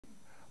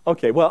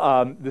Okay,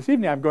 well, this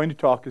evening I'm going to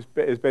talk, as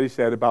Betty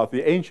said, about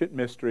the ancient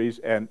mysteries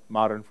and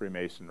modern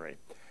Freemasonry.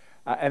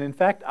 And in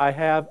fact, I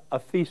have a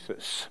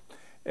thesis.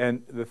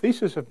 And the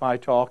thesis of my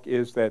talk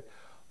is that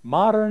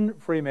modern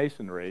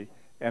Freemasonry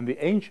and the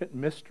ancient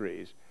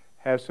mysteries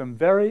have some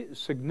very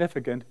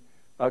significant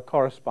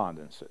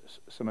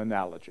correspondences, some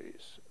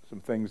analogies, some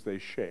things they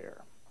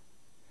share.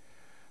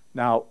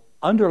 Now,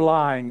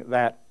 underlying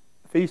that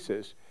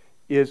thesis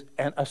is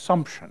an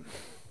assumption.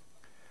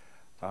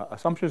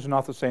 Assumptions are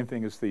not the same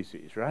thing as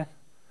theses, right?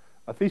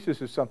 A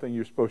thesis is something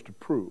you're supposed to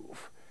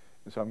prove.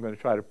 And so I'm going to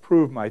try to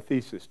prove my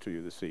thesis to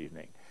you this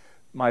evening.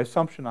 My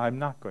assumption I'm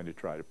not going to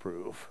try to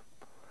prove.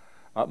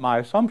 My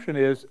assumption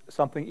is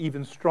something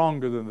even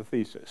stronger than the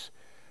thesis,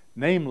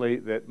 namely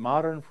that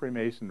modern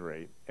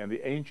Freemasonry and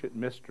the ancient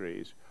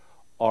mysteries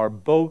are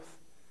both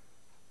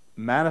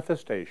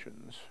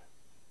manifestations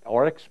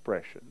or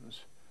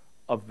expressions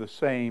of the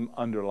same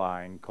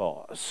underlying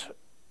cause,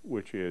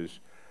 which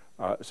is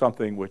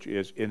something which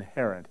is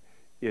inherent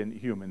in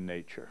human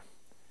nature.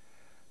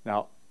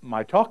 Now,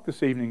 my talk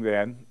this evening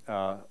then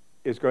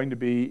is going to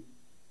be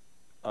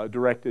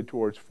directed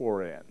towards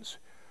four ends.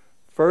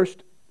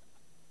 First,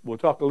 we'll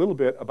talk a little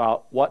bit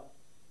about what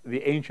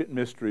the ancient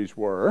mysteries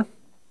were,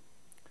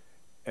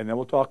 and then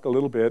we'll talk a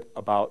little bit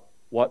about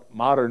what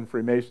modern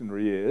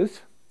Freemasonry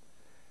is,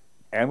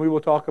 and we will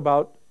talk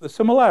about the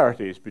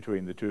similarities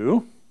between the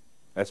two.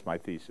 That's my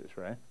thesis,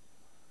 right?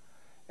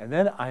 And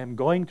then I am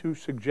going to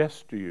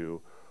suggest to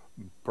you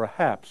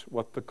perhaps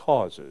what the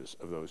causes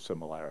of those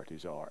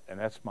similarities are, and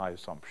that's my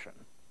assumption.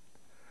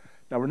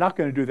 Now, we're not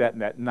going to do that in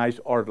that nice,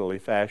 orderly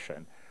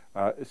fashion,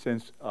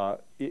 since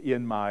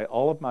in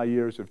all of my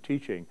years of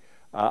teaching,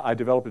 I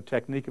developed a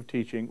technique of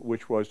teaching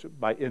which was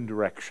by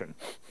indirection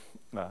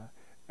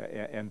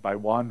and by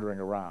wandering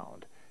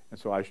around. And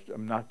so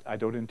I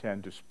don't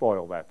intend to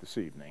spoil that this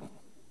evening.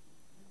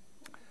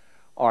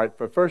 All right,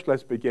 but first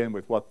let's begin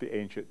with what the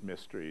ancient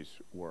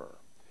mysteries were.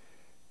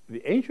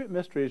 The ancient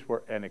mysteries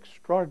were an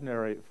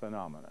extraordinary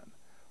phenomenon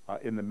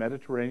in the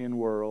Mediterranean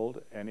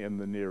world and in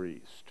the Near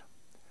East.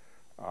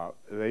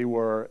 They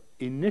were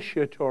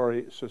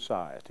initiatory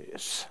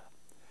societies,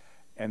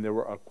 and there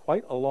were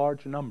quite a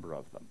large number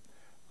of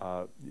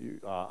them.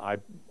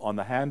 On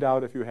the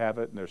handout, if you have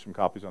it, and there's some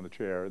copies on the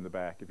chair in the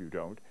back if you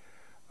don't,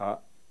 I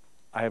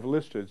have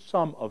listed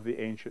some of the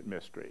ancient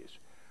mysteries.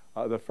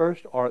 The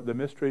first are the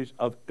mysteries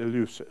of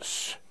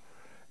Eleusis.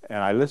 And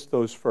I list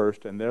those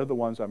first, and they're the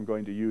ones I'm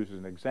going to use as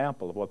an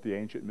example of what the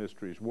ancient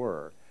mysteries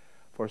were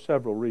for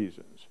several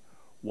reasons.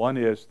 One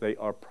is they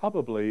are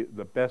probably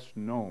the best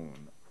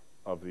known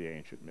of the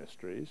ancient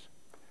mysteries.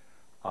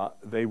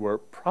 They were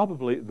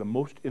probably the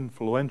most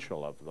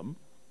influential of them,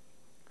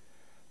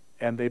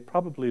 and they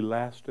probably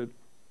lasted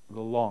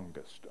the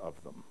longest of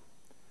them.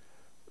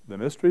 The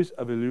mysteries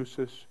of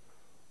Eleusis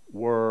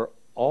were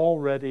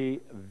already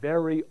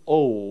very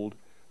old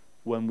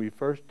when we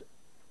first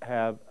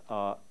have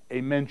a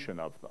mention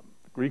of them.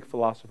 Greek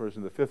philosophers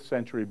in the 5th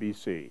century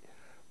BC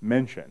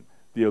mention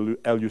the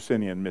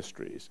Eleusinian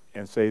mysteries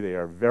and say they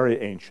are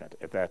very ancient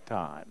at that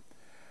time.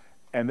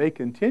 And they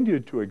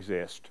continued to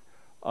exist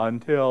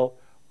until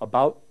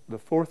about the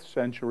 4th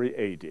century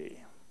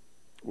AD,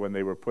 when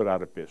they were put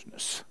out of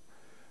business.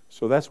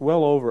 So that's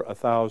well over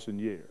 1,000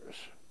 years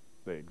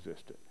they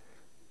existed.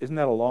 Isn't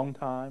that a long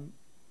time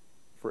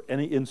for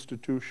any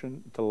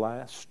institution to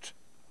last?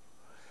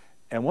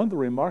 And one of the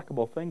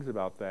remarkable things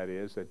about that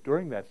is that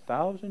during that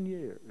 1,000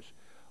 years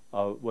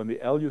when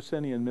the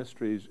Eleusinian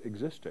mysteries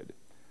existed,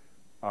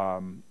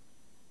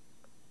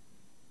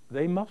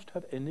 they must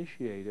have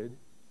initiated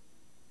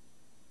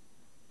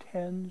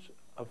tens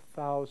of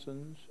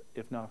thousands,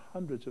 if not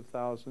hundreds of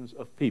thousands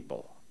of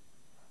people.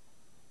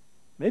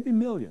 Maybe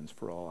millions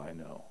for all I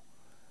know.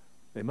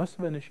 They must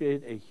have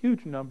initiated a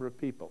huge number of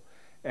people.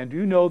 And do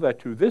you know that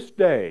to this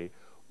day,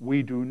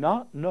 we do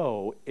not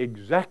know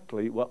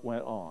exactly what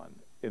went on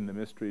in the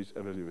mysteries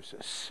of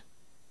Eleusis?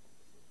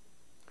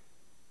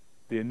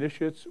 The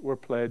initiates were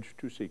pledged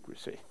to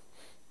secrecy,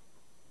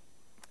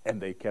 and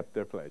they kept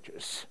their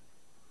pledges.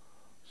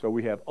 So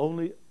we have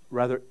only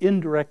rather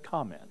indirect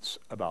comments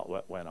about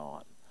what went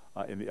on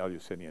in the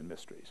Eleusinian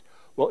mysteries.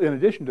 Well, in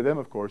addition to them,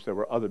 of course, there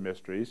were other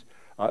mysteries.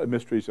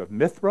 Mysteries of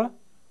Mithra,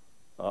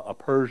 a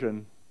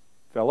Persian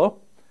fellow.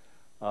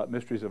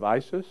 Mysteries of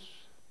Isis,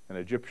 an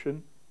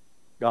Egyptian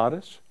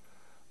goddess.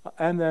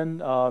 And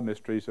then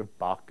mysteries of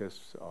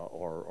Bacchus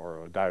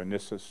or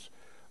Dionysus,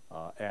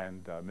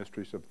 and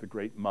mysteries of the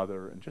Great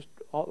Mother, and just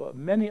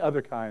many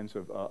other kinds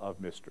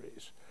of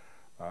mysteries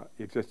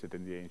existed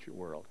in the ancient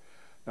world.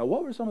 Now,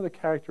 what were some of the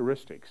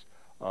characteristics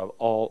of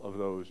all of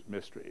those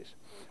mysteries?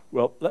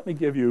 Well, let me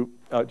give you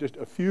just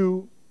a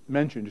few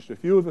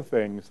of the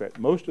things that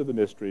most of the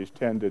mysteries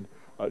tended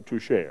to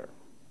share.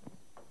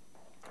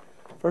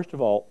 First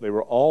of all, they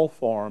were all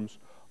forms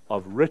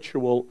of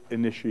ritual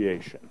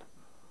initiation.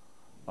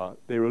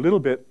 They were a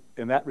little bit,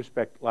 in that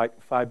respect, like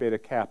Phi Beta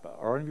Kappa.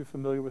 Are any of you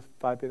familiar with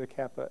Phi Beta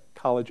Kappa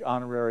College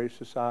Honorary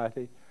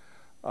Society?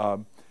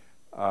 Phi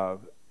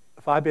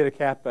Beta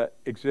Kappa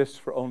exists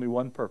for only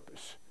one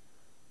purpose: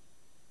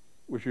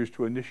 which is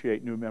to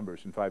initiate new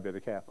members in Phi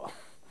Beta Kappa.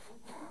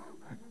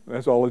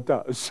 That's all it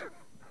does.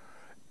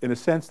 In a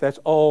sense, that's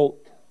all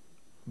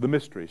the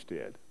mysteries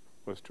did,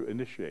 was to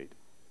initiate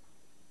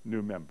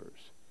new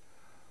members.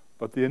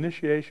 But the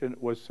initiation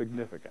was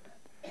significant.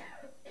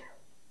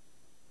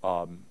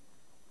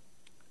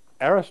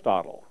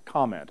 Aristotle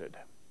commented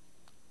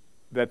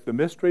that the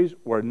mysteries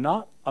were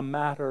not a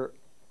matter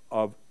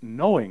of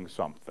knowing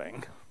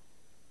something,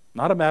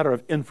 not a matter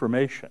of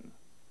information.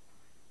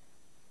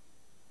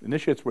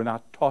 Initiates were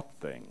not taught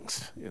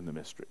things in the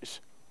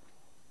mysteries.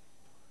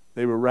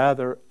 They were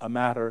rather a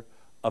matter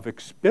of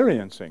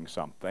experiencing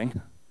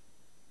something,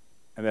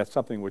 and that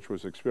something which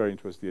was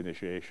experienced was the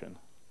initiation,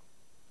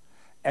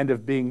 and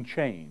of being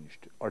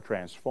changed or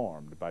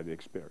transformed by the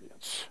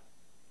experience.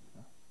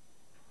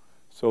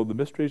 So the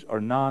mysteries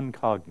are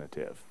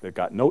non-cognitive. They've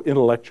got no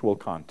intellectual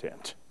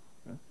content.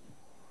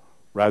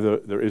 Rather,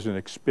 there is an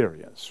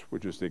experience,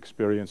 which is the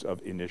experience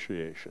of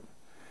initiation.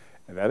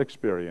 And that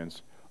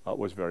experience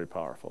was very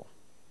powerful.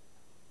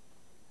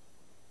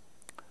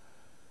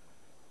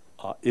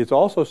 It's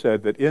also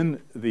said that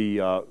in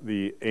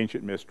the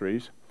ancient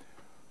mysteries,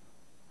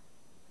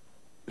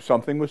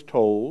 something was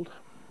told,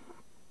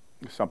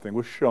 something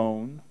was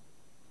shown,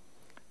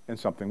 and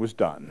something was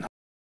done.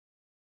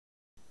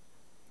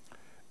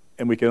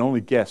 And we can only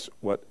guess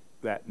what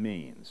that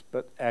means,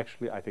 but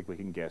actually I think we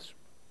can guess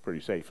pretty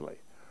safely.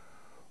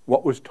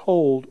 What was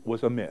told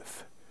was a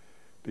myth,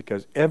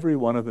 because every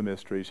one of the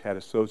mysteries had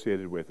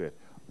associated with it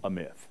a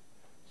myth.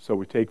 So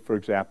we take, for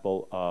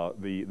example,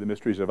 the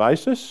mysteries of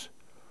Isis.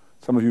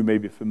 Some of you may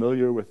be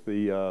familiar with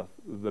the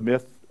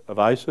myth of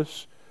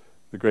Isis,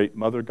 the great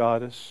mother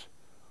goddess,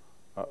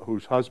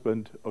 whose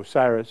husband,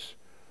 Osiris,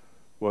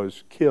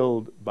 was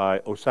killed by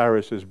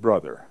Osiris's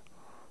brother,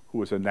 who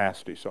was a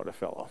nasty sort of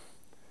fellow,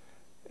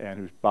 and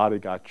whose body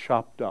got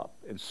chopped up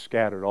and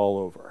scattered all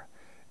over.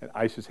 And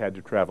Isis had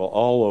to travel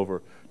all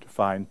over to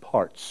find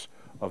parts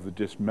of the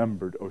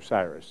dismembered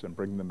Osiris and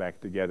bring them back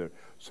together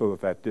so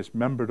that that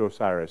dismembered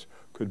Osiris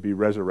could be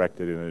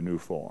resurrected in a new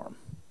form.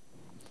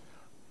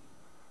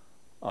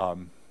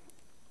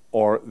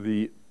 Or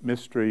the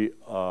mystery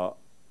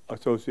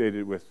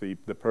associated with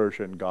the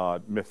Persian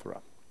god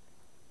Mithra.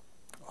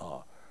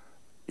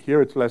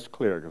 Here it's less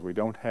clear because we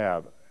don't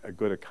have a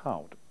good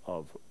account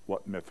of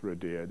what Mithra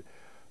did,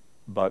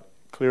 but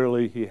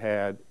clearly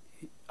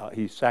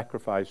he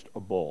sacrificed a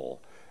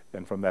bull,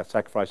 and from that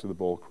sacrifice of the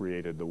bull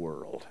created the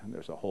world. And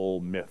there's a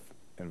whole myth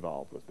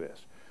involved with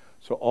this.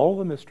 So all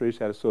the mysteries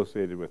had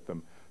associated with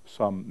them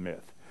some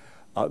myth.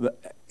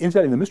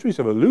 Incidentally, the mysteries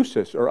of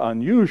Eleusis are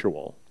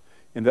unusual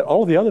in that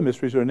all the other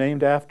mysteries are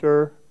named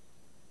after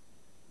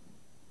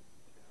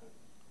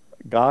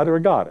God or a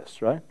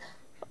goddess, right?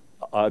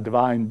 A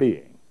divine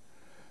being.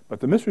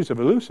 But the mysteries of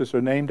Eleusis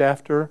are named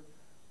after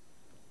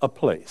a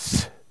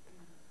place.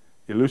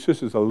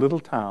 Eleusis is a little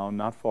town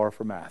not far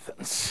from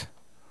Athens.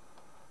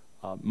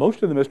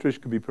 Most of the mysteries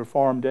could be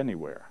performed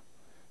anywhere.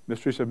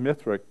 Mysteries of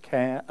Mithra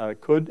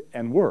could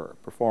and were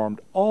performed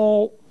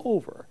all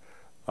over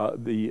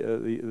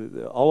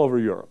all over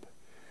Europe.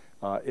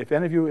 Have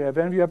any of you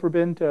ever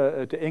been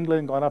to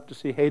England, gone up to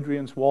see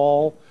Hadrian's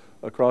Wall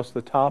across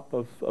the top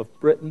of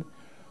Britain?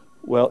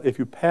 Well, if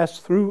you pass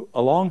through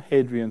along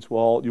Hadrian's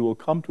Wall, you will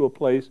come to a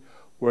place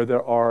where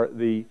there are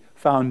the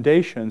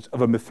foundations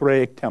of a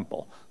Mithraic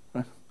temple.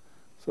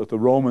 So the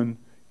Roman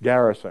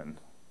garrison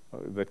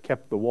that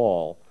kept the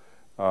wall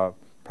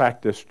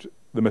practiced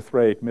the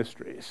Mithraic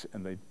mysteries,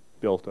 and they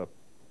built a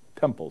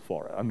temple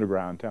for it,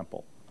 underground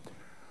temple.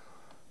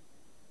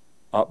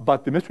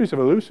 But the mysteries of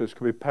Eleusis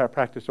could be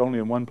practiced only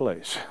in one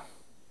place,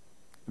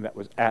 and that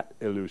was at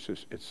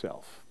Eleusis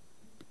itself,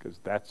 because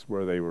that's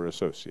where they were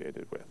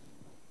associated with.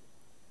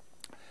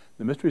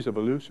 The mysteries of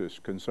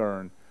Eleusis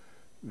concern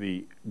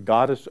the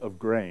goddess of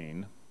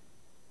grain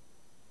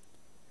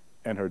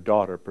and her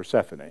daughter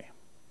Persephone.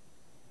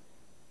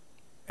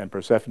 And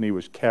Persephone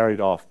was carried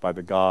off by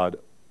the god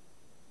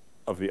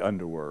of the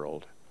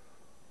underworld.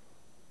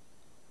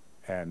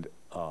 And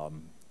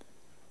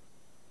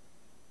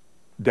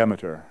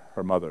Demeter,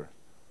 her mother,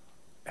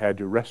 had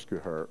to rescue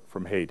her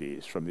from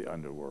Hades, from the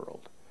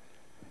underworld.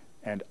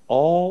 And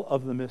all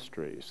of the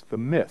mysteries, the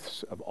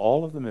myths of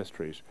all of the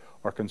mysteries,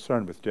 are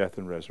concerned with death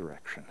and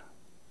resurrection.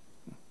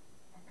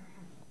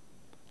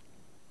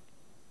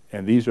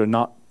 And these are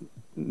not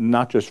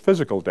just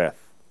physical death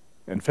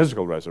and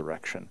physical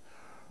resurrection,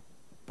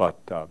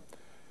 but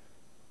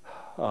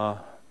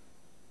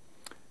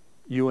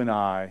you and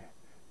I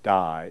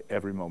die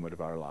every moment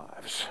of our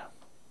lives.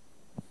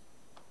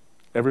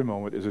 Every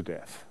moment is a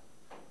death,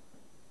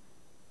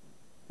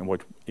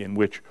 in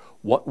which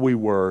what we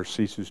were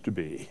ceases to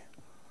be.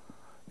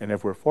 And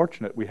if we're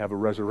fortunate, we have a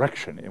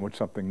resurrection in which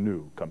something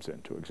new comes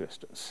into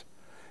existence.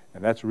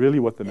 And that's really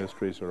what the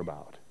mysteries are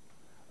about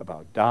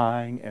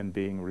dying and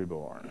being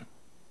reborn.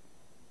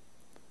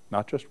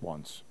 Not just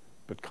once,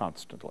 but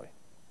constantly.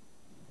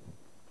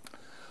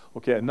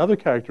 Okay, another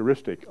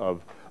characteristic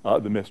of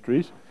the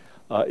mysteries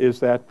is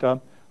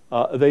that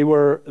they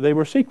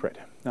were secret.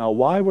 Now,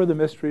 why were the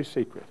mysteries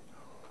secret?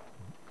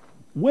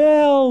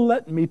 Well,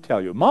 let me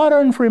tell you,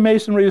 modern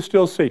Freemasonry is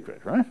still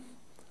secret, right?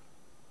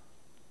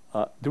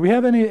 Do we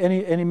have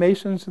any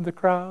Masons in the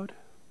crowd?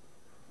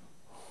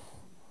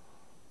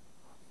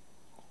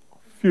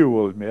 Few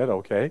will admit,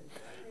 okay.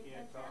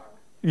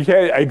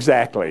 Yeah,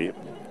 exactly.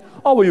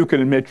 Oh, well, you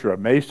can admit you're a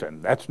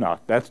Mason. That's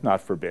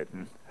not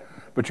forbidden.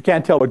 But you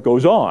can't tell what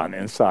goes on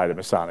inside a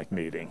Masonic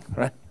meeting,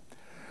 right?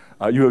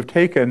 You have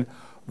taken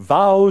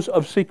vows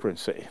of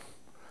secrecy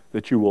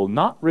that you will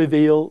not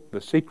reveal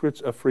the secrets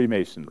of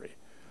Freemasonry.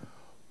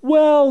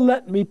 Well,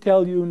 let me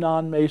tell you,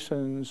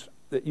 non-Masons,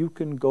 that you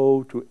can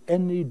go to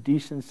any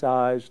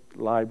decent-sized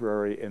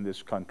library in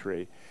this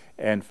country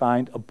and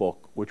find a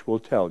book which will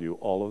tell you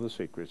all of the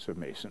secrets of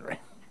Masonry.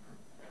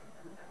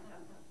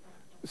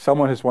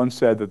 Someone has once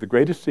said that the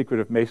greatest secret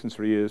of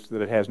Masonry is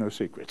that it has no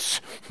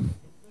secrets.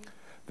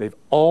 They've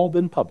all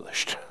been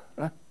published,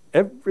 right?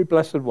 Every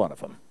blessed one of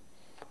them.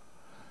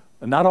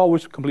 And not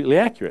always completely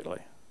accurately,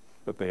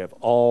 but they have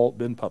all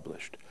been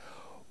published.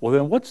 Well,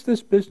 then what's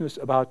this business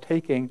about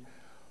taking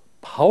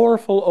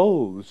powerful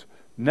oaths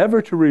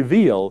never to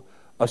reveal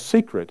a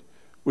secret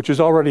which is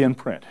already in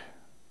print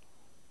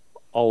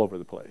all over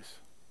the place?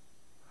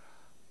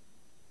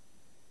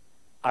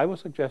 I will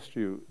suggest to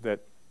you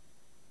that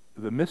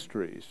the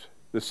mysteries,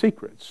 the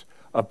secrets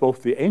of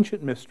both the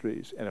ancient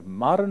mysteries and of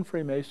modern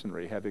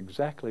Freemasonry have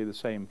exactly the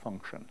same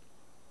function.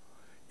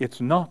 It's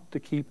not to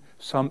keep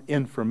some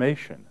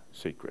information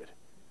secret.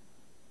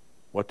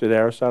 What did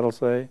Aristotle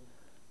say?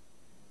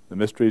 The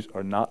mysteries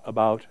are not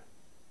about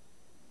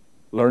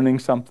learning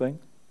something.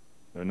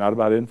 They're not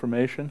about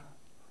information.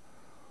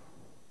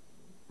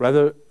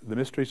 Rather, the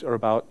mysteries are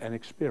about an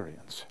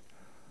experience.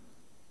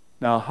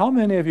 Now, how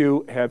many of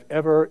you have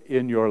ever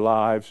in your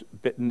lives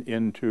bitten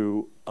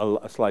into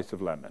a slice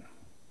of lemon?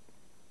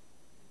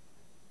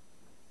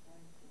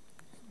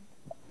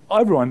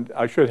 Everyone,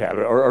 I should have,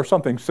 or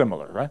something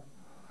similar, right?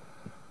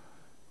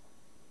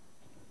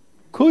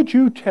 Could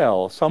you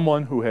tell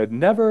someone who had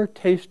never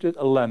tasted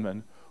a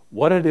lemon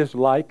what it is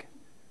like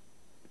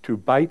to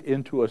bite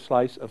into a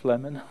slice of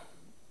lemon?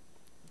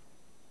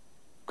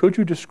 Could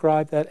you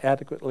describe that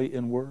adequately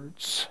in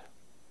words?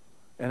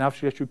 And I'll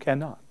suggest you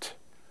cannot.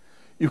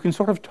 You can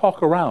sort of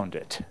talk around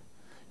it.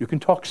 You can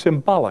talk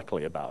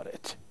symbolically about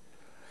it.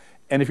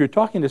 And if you're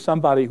talking to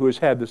somebody who has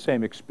had the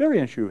same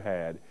experience you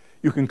had,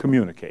 you can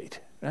communicate.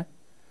 Right?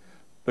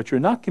 But you're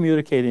not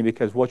communicating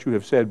because what you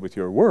have said with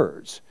your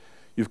words.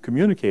 You've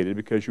communicated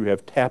because you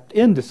have tapped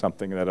into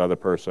something in that other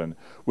person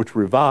which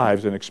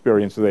revives an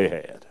experience they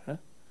had. Right?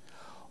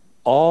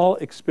 All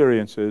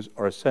experiences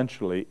are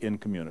essentially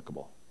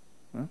incommunicable.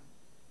 Right?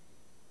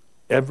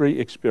 Every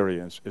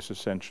experience is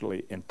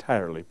essentially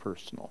entirely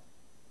personal.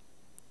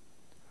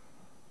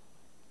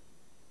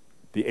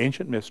 The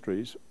ancient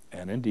mysteries,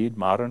 and indeed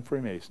modern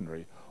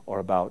Freemasonry, are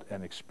about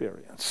an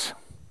experience.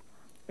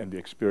 And the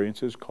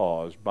experience is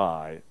caused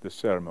by the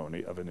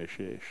ceremony of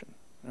initiation.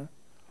 Right?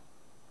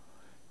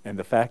 And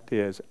the fact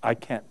is, I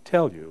can't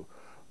tell you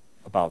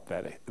about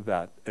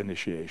that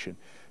initiation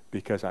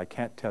because I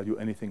can't tell you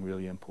anything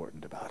really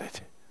important about it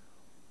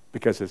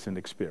because it's an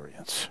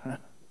experience. Right?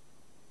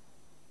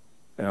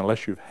 And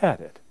unless you've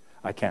had it,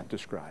 I can't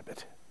describe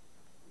it.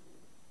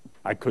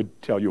 I could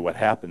tell you what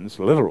happens,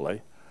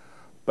 literally,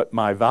 but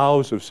my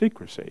vows of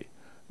secrecy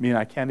mean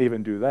I can't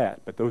even do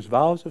that. But those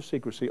vows of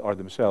secrecy are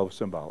themselves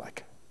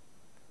symbolic.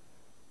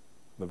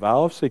 The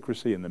vow of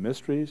secrecy in the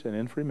mysteries and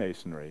in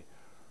Freemasonry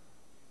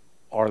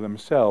are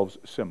themselves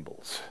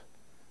symbols.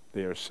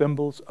 They are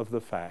symbols of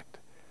the fact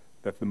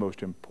that the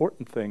most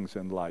important things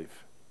in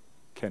life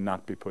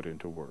cannot be put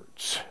into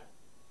words.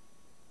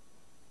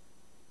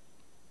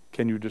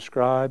 Can you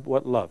describe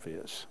what love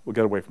is? We'll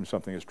get away from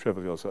something as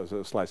trivial as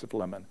a slice of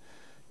lemon.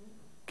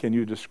 Can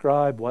you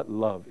describe what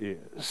love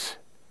is?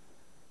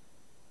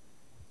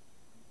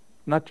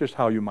 Not just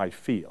how you might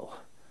feel,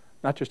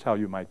 not just how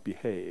you might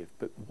behave,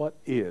 but what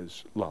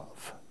is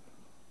love?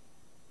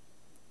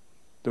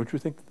 Don't you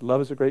think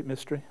love is a great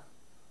mystery?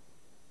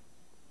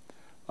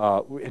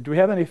 Do we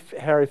have any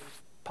Harry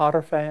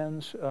Potter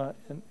fans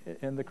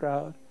in the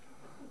crowd?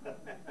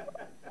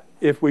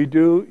 If we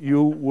do,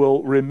 you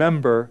will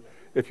remember,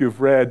 if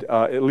you've read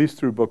at least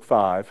through book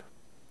 5,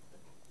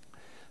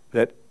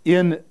 that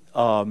in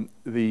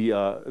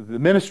the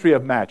Ministry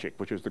of Magic,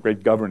 which is the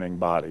great governing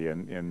body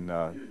in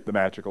the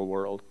magical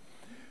world,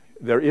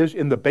 there is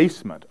in the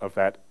basement of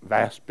that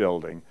vast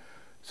building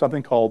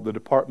something called the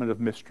Department of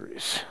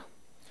Mysteries,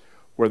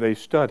 where they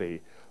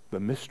study the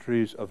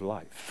mysteries of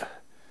life.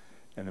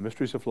 And the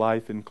mysteries of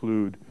life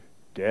include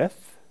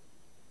death,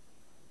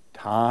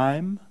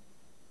 time,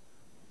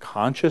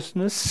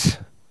 consciousness,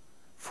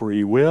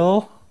 free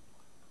will.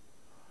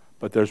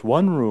 But there's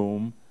one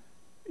room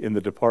in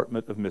the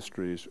Department of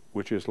Mysteries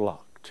which is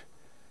locked,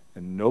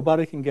 and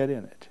nobody can get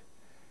in it.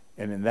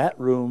 And in that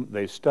room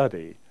they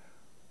study,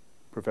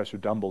 Professor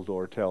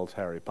Dumbledore tells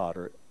Harry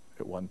Potter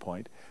at one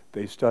point,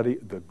 they study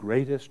the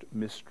greatest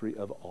mystery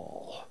of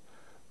all,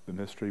 the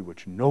mystery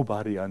which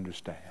nobody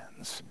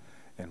understands.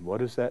 And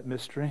what is that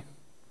mystery?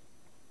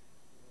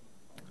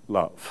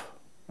 Love.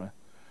 Right?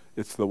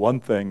 It's the one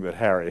thing that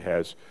Harry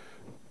has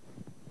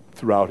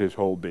throughout his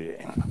whole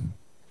being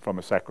from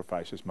a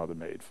sacrifice his mother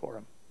made for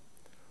him.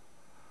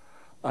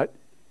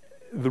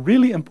 The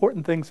really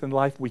important things in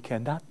life we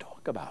cannot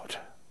talk about.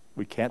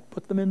 We can't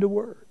put them into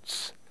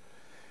words.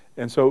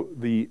 And so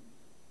the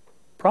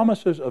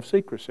promises of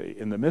secrecy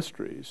in the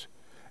mysteries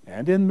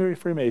and in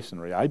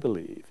Freemasonry, I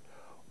believe,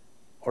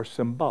 are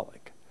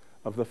symbolic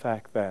of the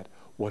fact that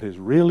what is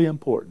really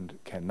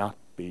important cannot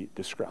be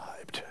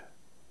described,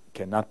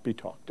 cannot be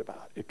talked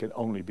about. It can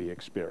only be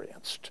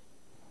experienced.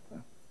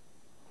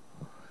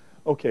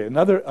 Okay,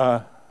 another,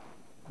 I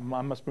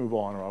must move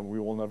on or we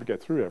will never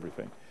get through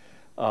everything.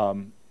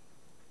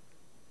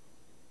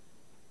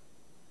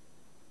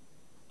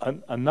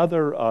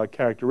 Another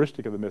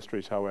characteristic of the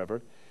mysteries,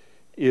 however,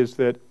 is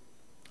that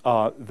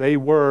they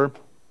were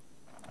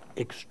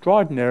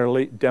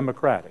extraordinarily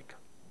democratic.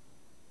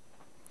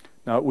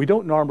 Now, we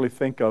don't normally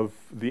think of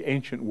the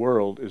ancient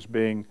world as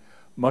being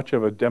much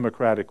of a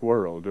democratic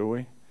world, do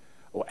we?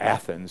 Well,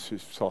 Athens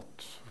is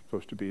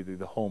supposed to be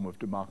the home of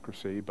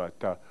democracy,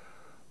 but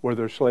were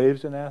there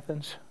slaves in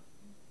Athens?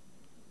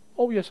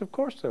 Oh, yes, of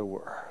course there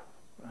were.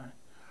 Right?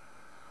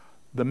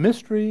 The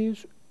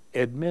mysteries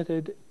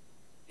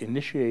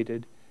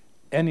initiated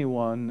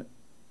anyone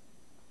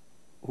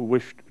who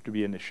wished to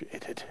be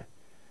initiated.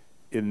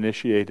 It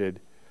initiated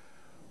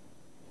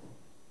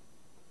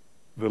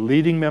the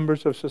leading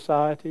members of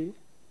society.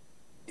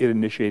 It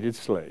initiated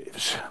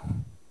slaves.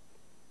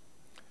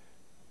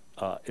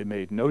 It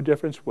made no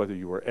difference whether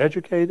you were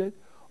educated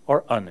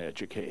or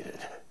uneducated.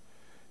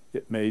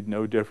 It made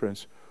no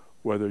difference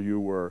whether you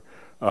were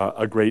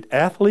a great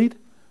athlete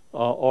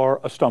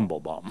or a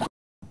stumblebum.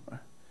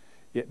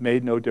 It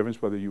made no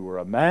difference whether you were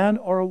a man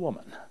or a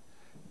woman.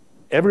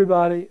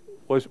 Everybody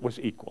was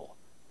equal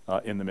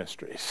in the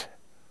mysteries.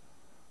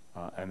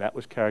 And that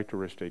was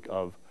characteristic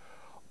of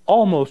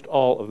almost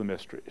all of the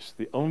mysteries.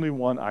 The only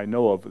one I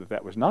know of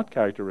that was not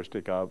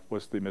characteristic of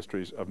was the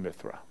mysteries of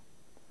Mithra,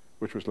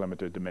 which was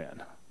limited to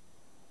men.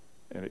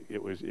 And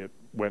it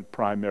went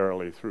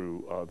primarily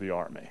through the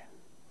army.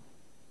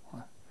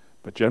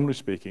 But generally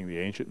speaking, the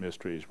ancient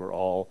mysteries were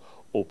all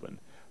open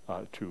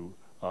to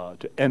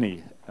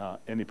any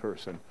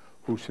person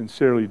who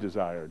sincerely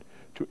desired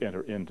to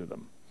enter into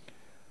them.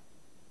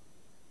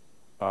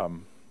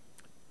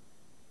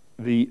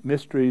 The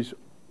mysteries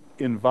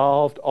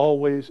involved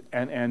always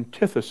an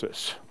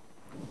antithesis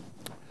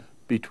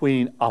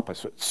between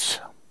opposites,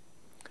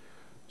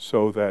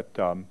 so that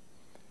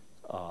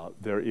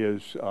there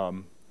is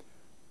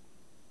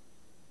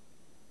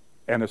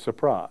and a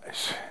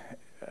surprise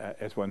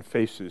as one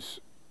faces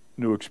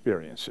new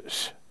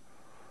experiences.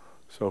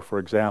 So, for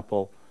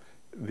example,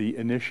 the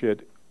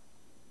initiate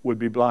would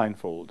be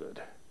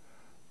blindfolded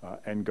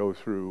and go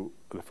through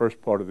the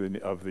first part of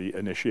the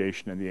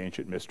initiation in the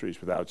ancient mysteries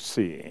without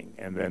seeing,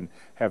 and then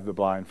have the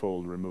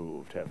blindfold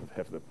removed,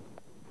 have the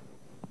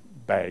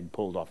bag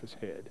pulled off his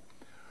head.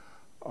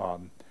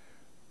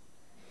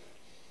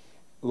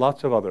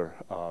 Lots of other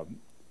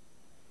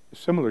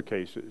similar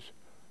cases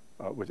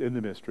within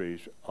the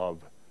mysteries of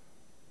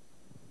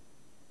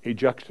a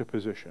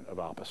juxtaposition of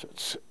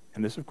opposites.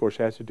 And this, of course,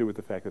 has to do with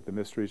the fact that the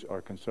mysteries are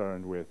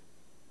concerned with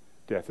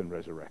death and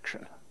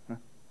resurrection,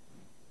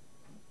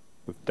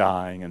 with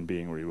dying and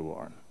being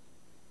reborn,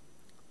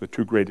 the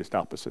two greatest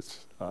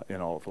opposites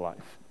in all of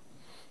life.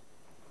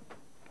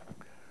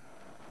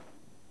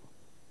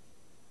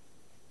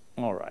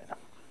 All right.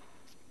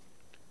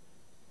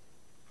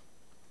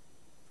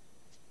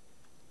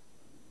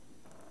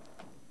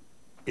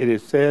 It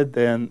is said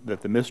then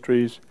that the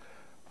mysteries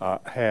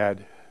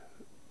had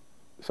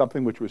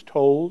something which was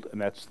told, and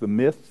that's the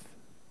myth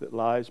that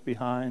lies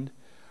behind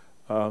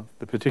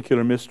the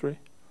particular mystery.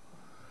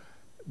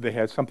 They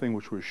had something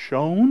which was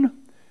shown,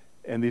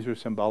 and these are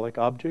symbolic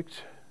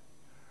objects.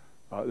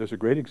 There's a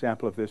great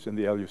example of this in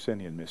the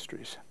Eleusinian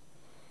mysteries.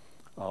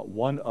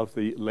 One of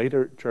the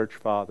later church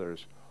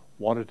fathers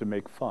wanted to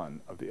make fun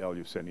of the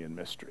Eleusinian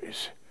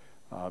mysteries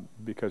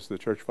because the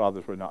church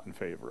fathers were not in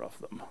favor of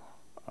them.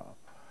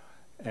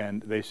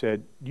 And they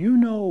said, do you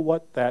know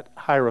what that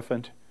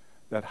hierophant,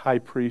 that high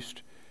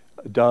priest,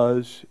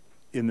 does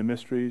in the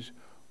mysteries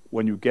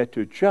when you get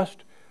to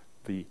just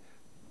the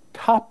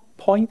top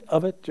point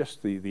of it,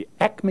 just the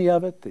acme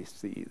of it, the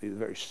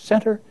very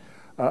center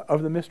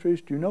of the mysteries?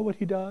 Do you know what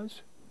he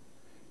does?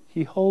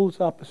 He holds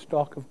up a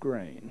stalk of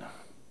grain.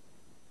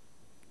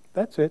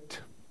 That's it.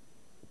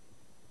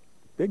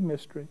 Big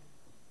mystery.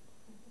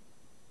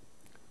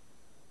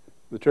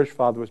 The church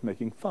father was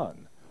making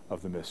fun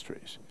of the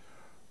mysteries.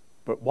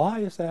 But why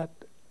is that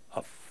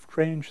a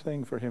strange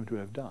thing for him to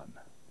have done?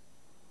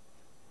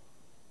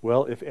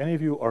 Well, if any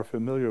of you are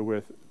familiar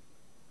with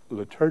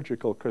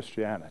liturgical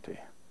Christianity,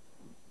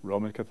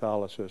 Roman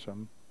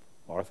Catholicism,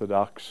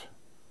 Orthodox,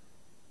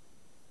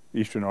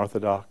 Eastern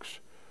Orthodox,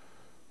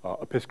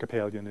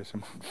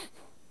 Episcopalianism,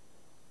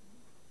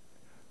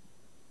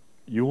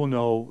 you will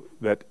know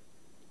that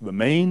the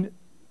main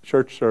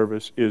church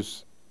service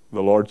is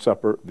the Lord's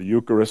Supper, the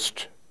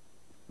Eucharist.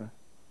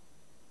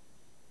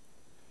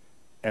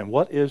 And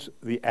what is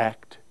the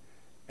act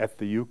at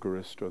the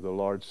Eucharist or the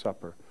Lord's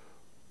Supper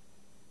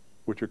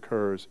which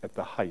occurs at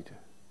the height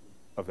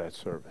of that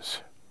service.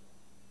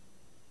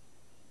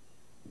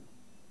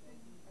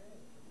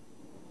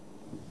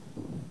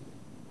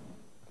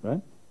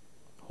 Right?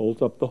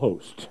 Holds up the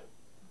host.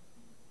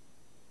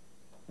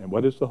 And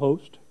what is the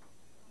host?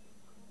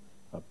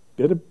 A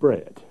bit of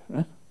bread.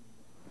 Right?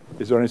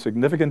 Is there any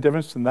significant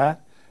difference in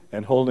that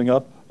and holding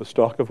up a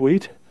stalk of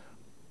wheat?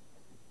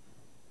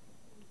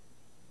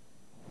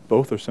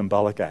 Both are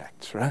symbolic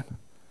acts, right?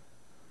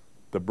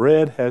 The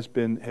bread has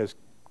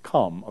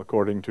come,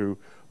 according to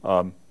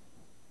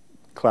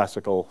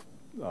classical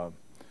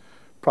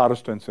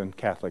Protestants and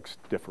Catholics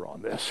differ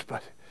on this,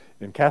 but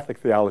in Catholic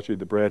theology,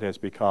 the bread has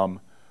become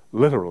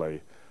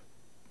literally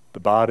the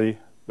body,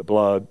 the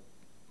blood,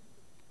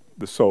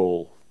 the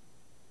soul,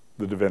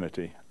 the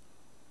divinity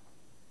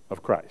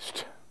of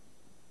Christ.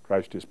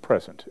 Christ is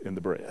present in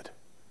the bread,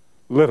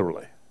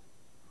 literally.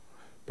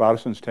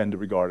 Protestants tend to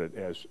regard it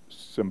as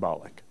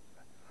symbolic,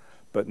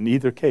 but in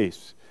either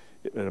case,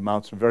 it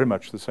amounts to very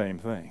much the same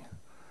thing.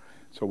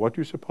 So why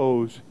do you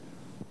suppose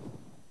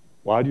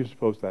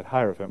that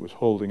Hierophant was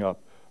holding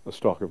up a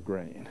stalk of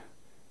grain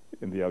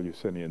in the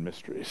Eleusinian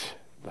mysteries,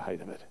 the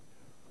height of it?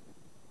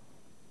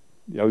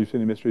 The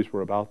Eleusinian mysteries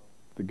were about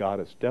the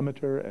goddess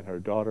Demeter and her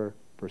daughter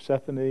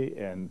Persephone,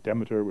 and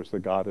Demeter was the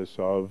goddess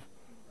of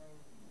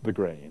the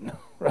grain.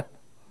 Right?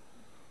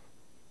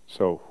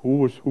 So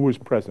who was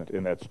present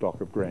in that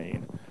stalk of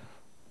grain,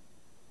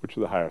 which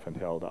the Hierophant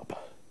held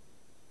up?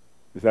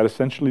 Is that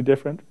essentially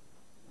different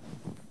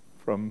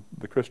from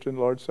the Christian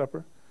Lord's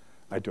Supper?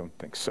 I don't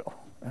think so.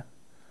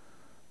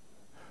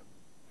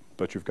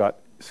 But you've got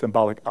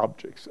symbolic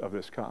objects of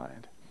this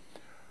kind.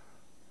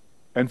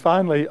 And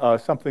finally,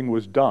 something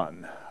was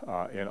done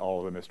in all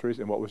of the mysteries,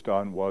 and what was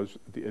done was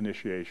the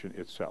initiation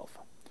itself.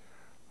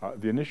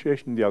 The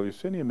initiation in the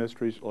Eleusinian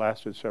mysteries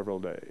lasted several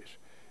days.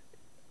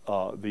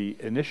 The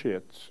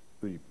initiates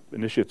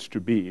to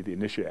be, the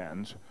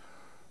initians,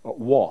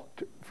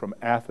 walked from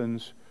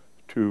Athens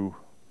to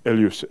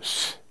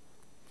Eleusis.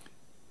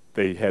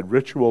 They had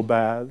ritual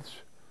baths,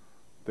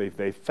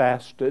 they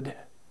fasted,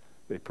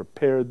 they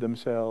prepared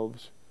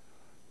themselves,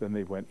 then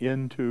they went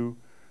into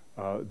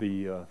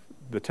the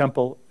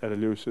temple at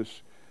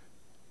Eleusis,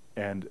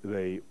 and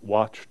they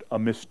watched a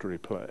mystery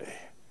play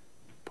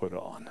put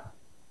on,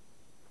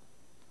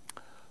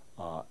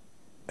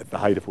 at the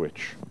height of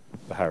which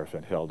the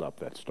Hierophant held up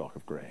that stalk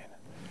of grain.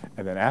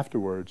 And then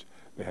afterwards,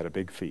 they had a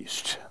big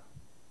feast,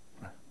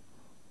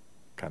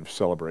 kind of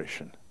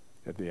celebration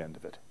at the end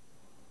of it.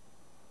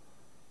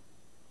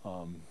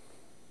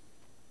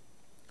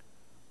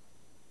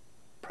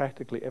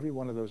 Practically every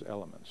one of those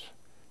elements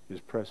is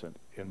present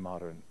in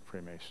modern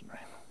Freemasonry.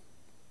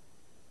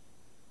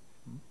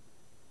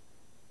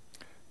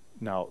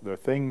 Now, there are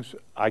things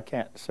I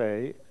can't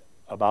say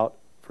about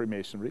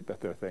Freemasonry,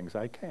 but there are things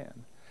I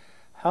can.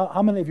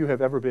 How many of you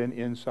have ever been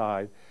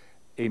inside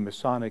a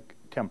Masonic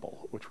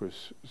temple which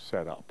was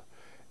set up?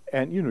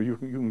 And you know, you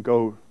can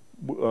go,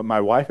 my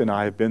wife and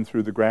I have been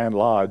through the Grand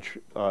Lodge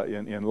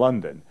in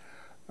London,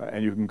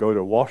 and you can go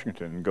to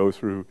Washington and go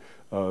through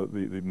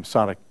the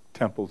Masonic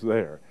temples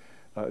there.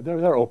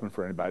 They're open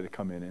for anybody to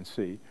come in and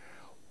see.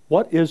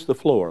 What is the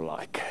floor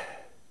like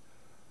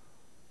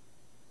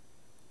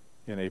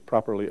in a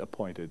properly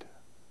appointed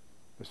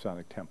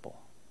Masonic temple?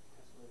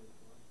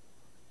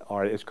 All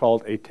right, it's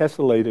called a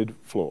tessellated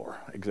floor,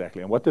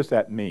 exactly. And what does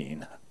that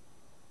mean?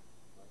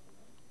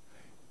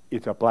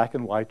 It's a black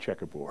and white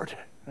checkerboard.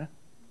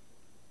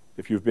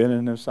 If you've been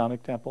in a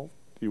Masonic temple,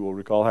 you will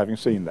recall having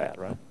seen that,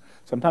 right?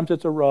 Sometimes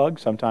it's a rug,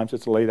 sometimes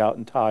it's laid out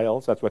in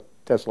tiles. That's what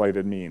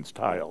tessellated means,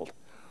 tiled.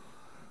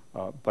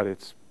 But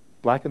it's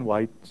black and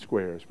white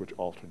squares which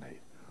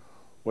alternate.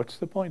 What's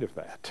the point of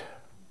that?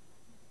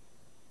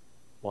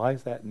 Why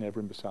is that in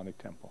every Masonic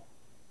temple?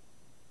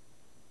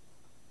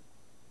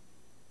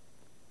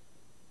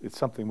 It's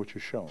something which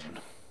is shown.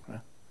 Right?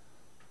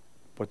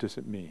 What does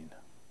it mean?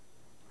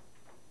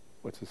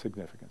 What's the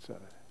significance of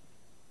it?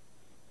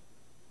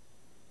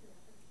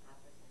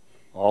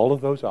 All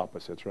of those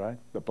opposites, right?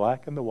 The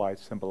black and the white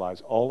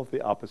symbolize all of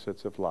the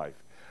opposites of life.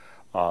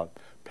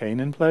 Pain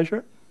and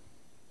pleasure,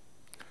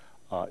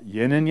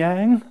 yin and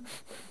yang,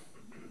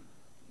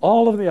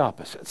 all of the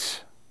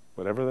opposites,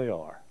 whatever they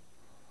are.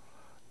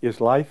 Is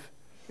life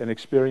an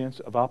experience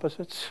of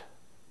opposites?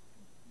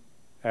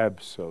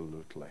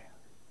 Absolutely.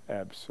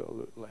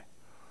 Absolutely.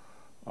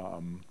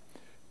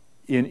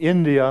 In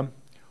India,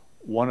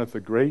 one of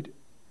the great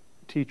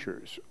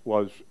teachers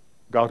was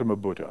Gautama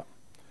Buddha,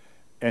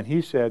 and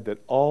he said that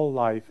all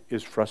life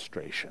is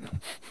frustration.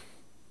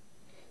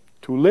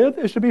 To live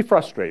is to be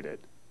frustrated,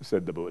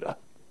 said the Buddha.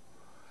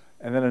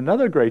 And then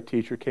another great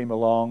teacher came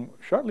along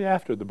shortly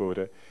after the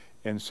Buddha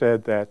and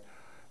said that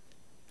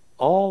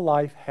all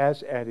life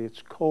has at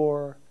its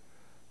core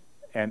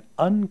an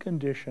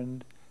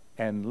unconditioned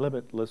and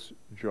limitless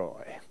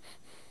joy.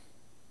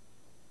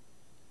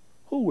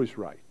 Who was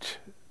right?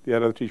 The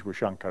other teacher was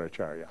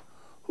Shankaracharya.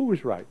 Who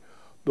was right?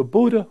 The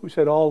Buddha, who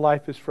said all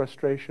life is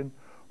frustration,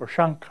 or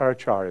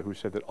Shankaracharya, who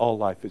said that all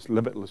life is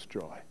limitless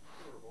joy?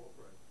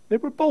 They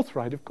were both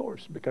right, of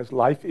course, because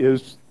life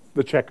is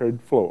the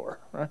checkered floor,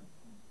 right?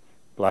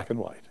 Black and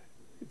white.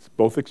 It's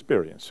both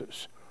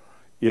experiences.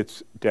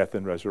 It's death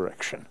and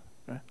resurrection.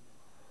 Right?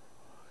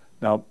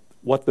 Now,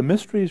 what the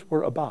mysteries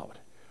were about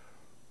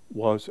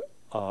was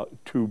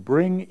to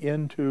bring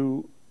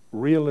into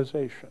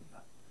realization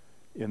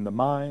in the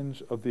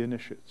minds of the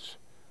initiates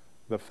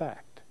the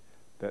fact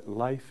that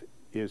life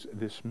is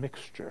this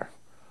mixture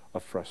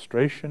of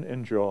frustration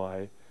and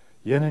joy,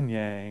 yin and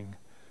yang,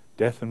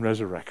 death and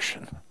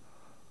resurrection,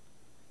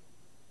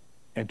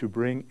 and to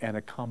bring an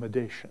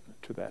accommodation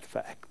to that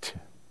fact.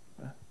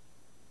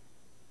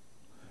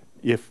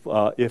 If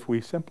we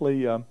simply,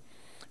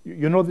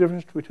 you know the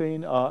difference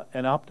between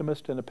an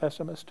optimist and a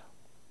pessimist?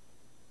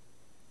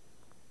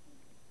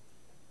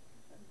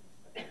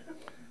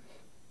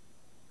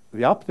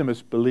 The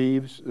optimist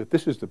believes that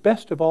this is the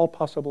best of all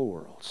possible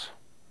worlds.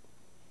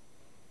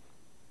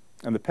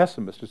 And the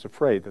pessimist is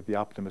afraid that the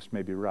optimist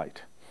may be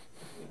right.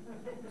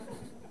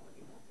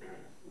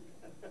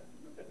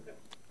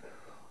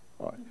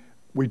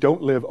 We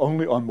don't live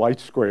only on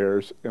white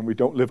squares, and we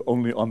don't live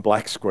only on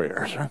black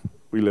squares.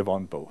 We live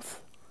on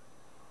both.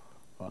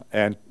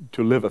 And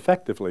to live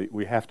effectively,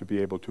 we have to be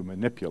able to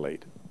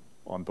manipulate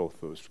on both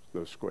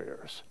those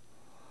squares.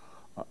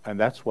 And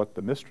that's what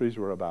the mysteries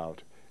were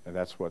about, and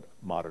that's what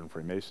modern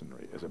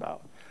Freemasonry is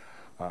about,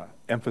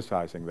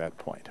 emphasizing that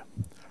point.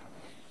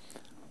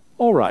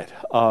 All right.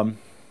 Well,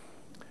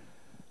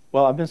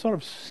 I've been sort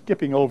of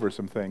skipping over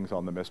some things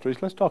on the mysteries.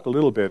 Let's talk a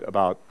little bit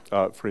about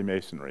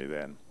Freemasonry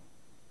then.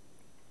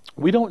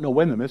 We don't know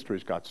when the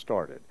mysteries got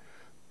started,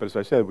 but as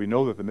I said, we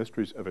know that the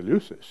mysteries of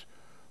Eleusis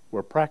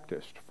were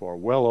practiced for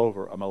well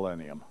over a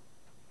millennium,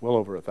 well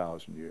over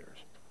 1,000 years.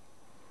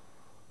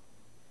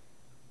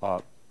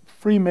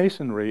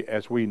 Freemasonry,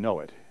 as we know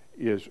it,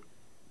 is,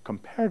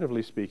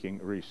 comparatively speaking,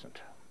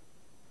 recent.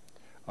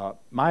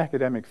 My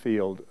academic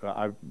field,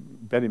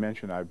 Betty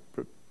mentioned I'm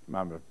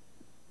a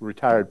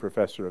retired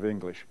professor of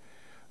English,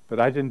 but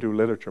I didn't do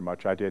literature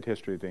much. I did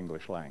history of the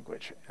English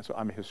language, and so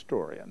I'm a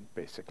historian,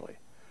 basically.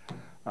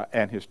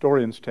 And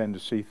historians tend to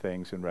see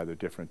things in rather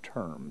different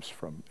terms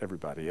from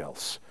everybody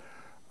else.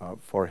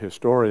 For a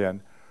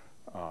historian,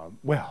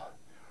 well,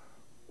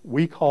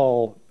 we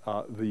call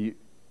the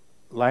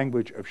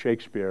language of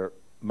Shakespeare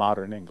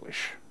modern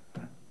English.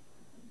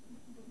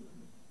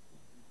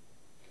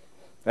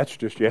 That's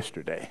just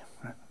yesterday.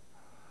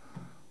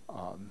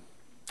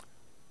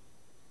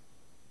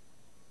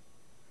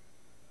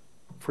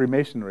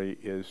 Freemasonry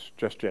is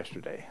just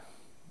yesterday.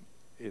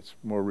 It's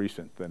more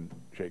recent than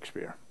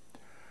Shakespeare.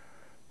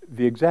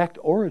 The exact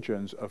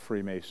origins of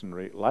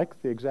Freemasonry,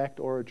 like the exact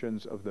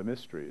origins of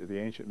the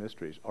ancient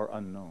mysteries, are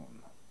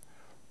unknown.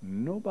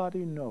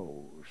 Nobody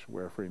knows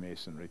where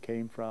Freemasonry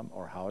came from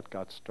or how it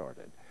got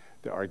started.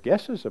 There are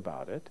guesses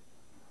about it,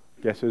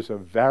 guesses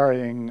of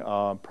varying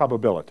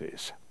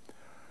probabilities.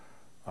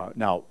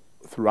 Now,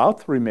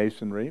 throughout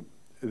Freemasonry,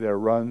 there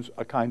runs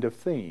a kind of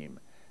theme,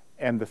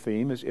 and the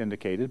theme is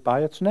indicated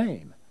by its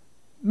name,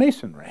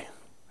 Masonry.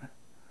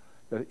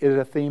 It is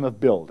a theme of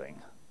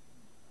building.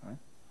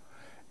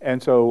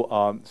 And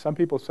so some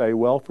people say,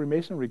 well,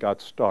 Freemasonry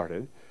got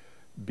started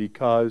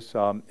because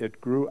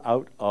it grew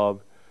out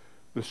of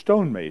the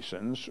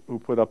stonemasons who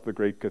put up the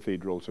great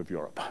cathedrals of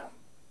Europe.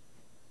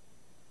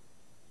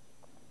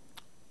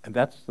 And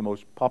that's the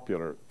most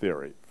popular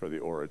theory for the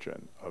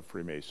origin of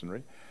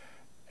Freemasonry.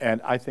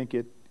 And I think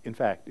it, in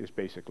fact, is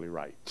basically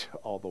right,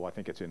 although I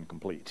think it's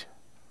incomplete.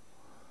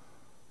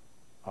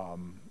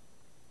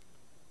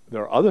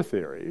 There are other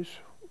theories.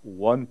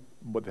 One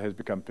that has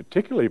become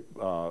particularly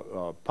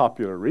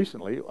popular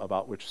recently,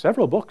 about which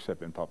several books have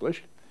been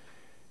published,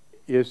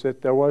 is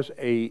that there was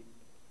a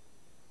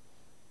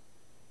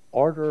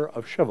order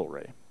of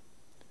chivalry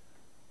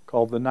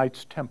called the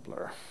Knights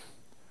Templar,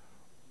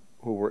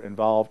 who were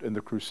involved in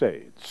the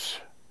Crusades.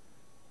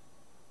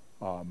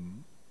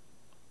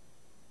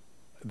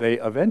 They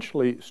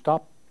eventually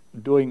stopped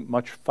doing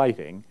much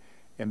fighting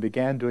and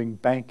began doing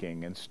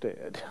banking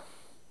instead.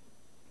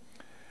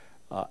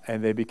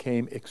 And they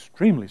became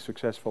extremely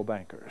successful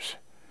bankers.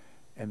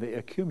 And they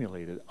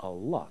accumulated a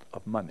lot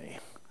of money.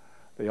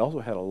 They also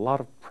had a lot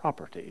of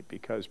property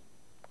because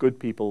good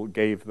people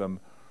gave them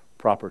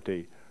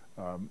property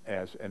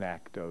as an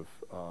act of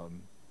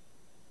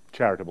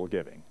charitable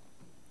giving.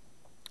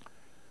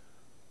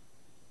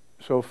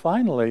 So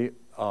finally,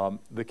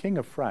 the King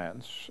of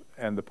France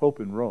and the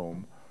Pope in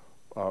Rome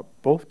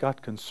both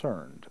got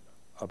concerned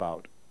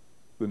about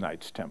the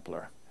Knights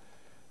Templar.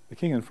 The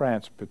King in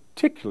France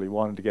particularly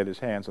wanted to get his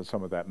hands on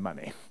some of that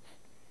money.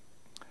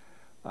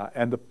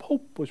 And the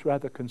Pope was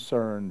rather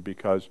concerned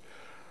because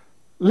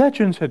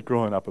legends had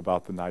grown up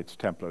about the Knights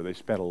Templar. They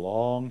spent a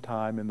long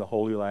time in the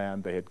Holy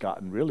Land. They had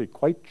gotten really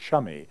quite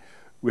chummy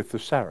with the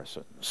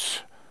Saracens,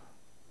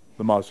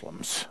 the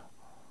Muslims.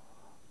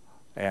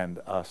 And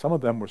some of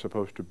them were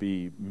supposed to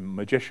be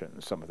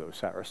magicians, some of those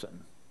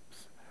Saracens.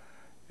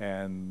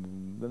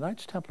 And the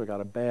Knights Templar got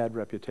a bad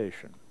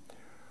reputation.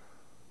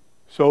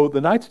 So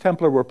the Knights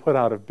Templar were put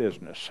out of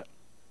business,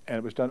 and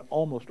it was done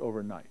almost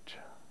overnight.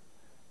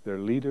 Their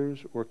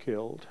leaders were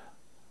killed,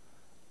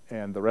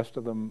 and the rest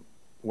of them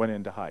went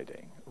into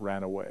hiding,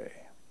 ran away.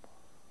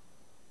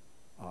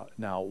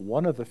 Now,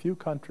 one of the few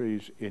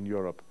countries in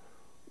Europe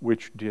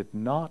which did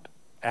not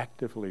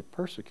actively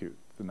persecute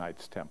the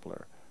Knights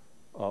Templar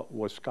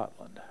was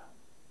Scotland.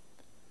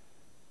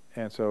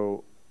 And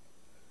so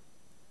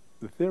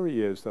the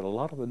theory is that a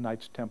lot of the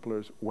Knights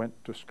Templars went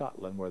to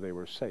Scotland where they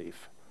were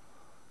safe,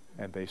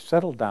 and they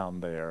settled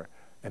down there,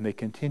 and they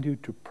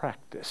continued to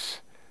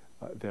practice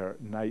their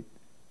Knight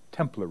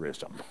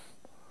Templarism,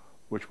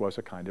 which was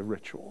a kind of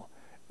ritual,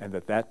 and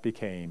that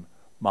became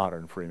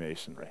modern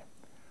Freemasonry.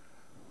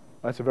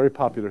 That's a very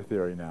popular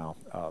theory now.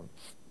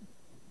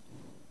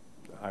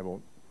 I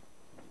won't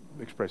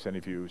express any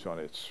views on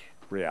its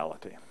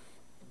reality.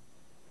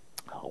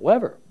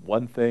 However,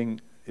 one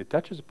thing it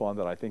touches upon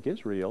that I think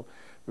is real,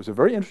 there was a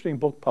very interesting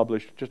book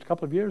published just a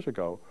couple of years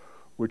ago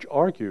which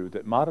argued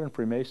that modern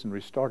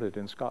Freemasonry started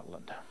in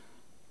Scotland.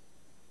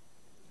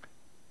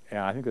 And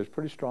I think there's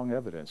pretty strong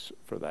evidence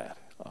for that.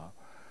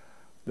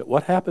 That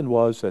what happened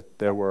was that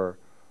there were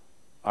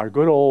our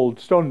good old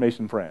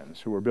stonemason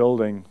friends who were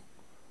building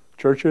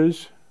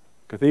churches,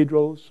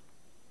 cathedrals,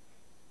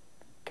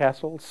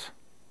 castles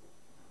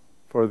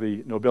for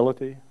the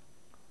nobility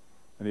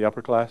and the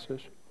upper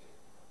classes.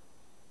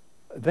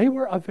 They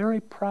were a very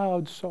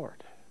proud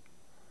sort,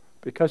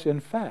 because in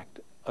fact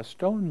a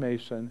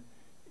stonemason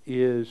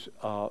is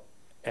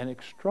an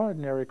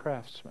extraordinary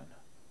craftsman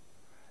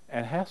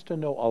and has to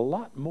know a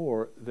lot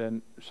more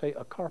than, say,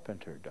 a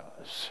carpenter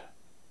does.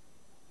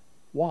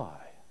 Why?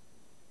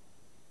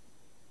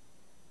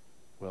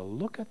 Well,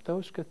 look at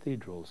those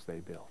cathedrals they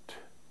built.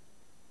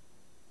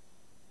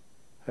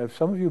 Have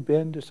some of you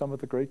been to some of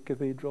the great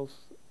cathedrals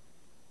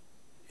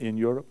in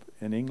Europe,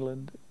 in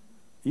England,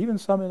 even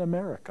some in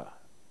America?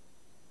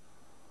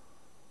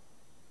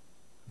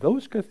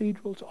 Those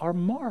cathedrals are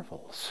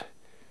marvels.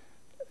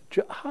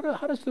 How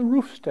does the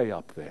roof stay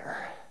up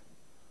there?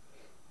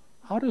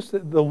 How does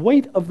the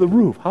weight of the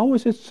roof, how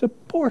is it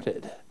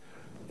supported?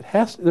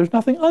 There's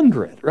nothing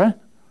under it, right?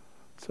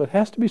 So it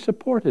has to be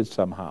supported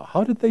somehow.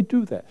 How did they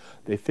do that?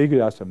 They figured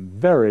out some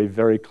very,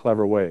 very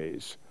clever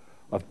ways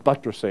of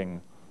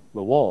buttressing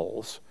the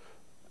walls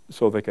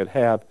so they could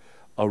have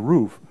a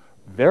roof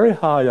very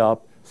high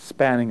up,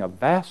 spanning a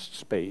vast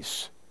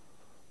space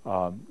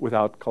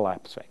without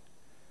collapsing.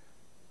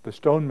 The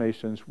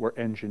stonemasons were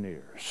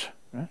engineers,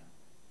 right?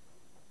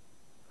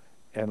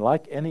 And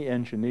like any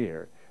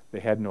engineer, they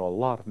had to know a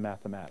lot of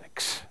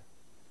mathematics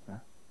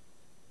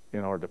in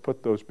order to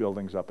put those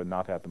buildings up and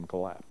not have them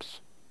collapse.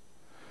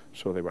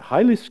 So they were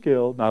highly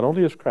skilled, not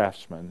only as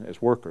craftsmen,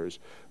 as workers,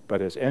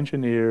 but as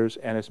engineers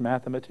and as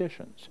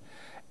mathematicians.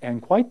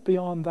 And quite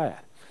beyond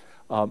that,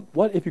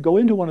 if you go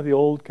into one of the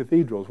old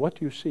cathedrals, what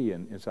do you see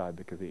inside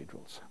the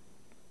cathedrals?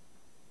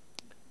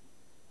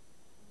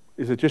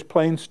 Is it just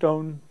plain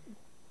stone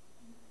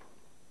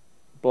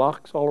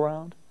blocks all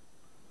around?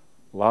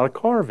 A lot of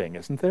carving,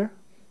 isn't there?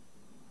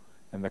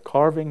 And the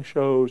carving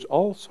shows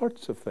all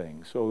sorts of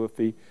things, so that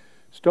the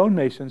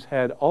stonemasons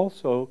had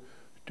also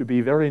to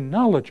be very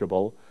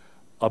knowledgeable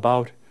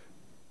about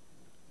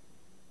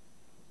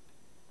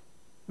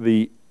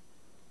the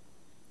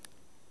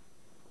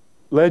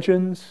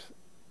legends,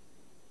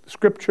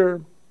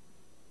 scripture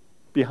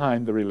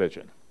behind the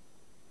religion.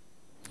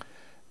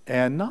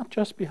 And not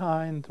just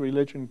behind the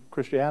religion,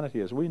 Christianity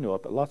as we know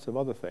it, but lots of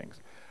other things.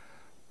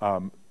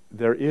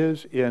 There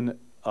is in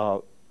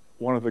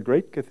one of the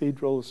great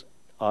cathedrals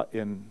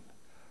in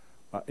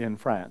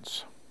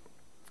France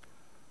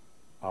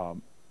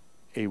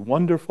a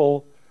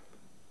wonderful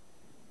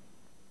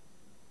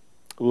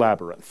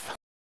labyrinth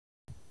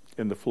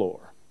in the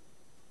floor.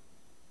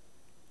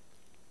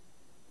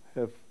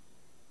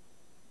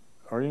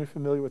 Are you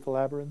familiar with the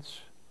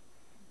labyrinths?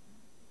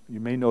 You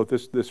may know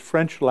this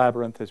French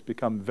labyrinth has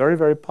become very,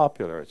 very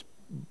popular. It's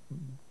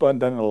been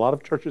done in a lot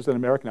of churches in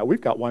America. Now,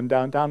 we've got one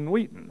down in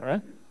Wheaton,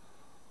 right?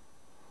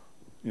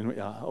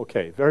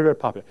 Okay, very, very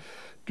popular.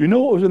 Do you know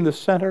what was in the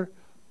center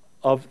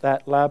of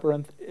that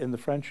labyrinth in the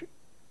French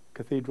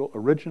cathedral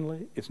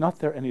originally? It's not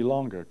there any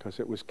longer because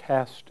it was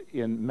cast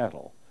in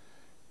metal.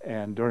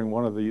 And during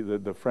one of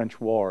the French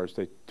wars,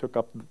 they took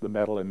up the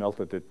metal and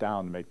melted it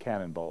down and made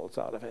cannonballs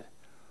out of it.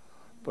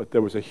 But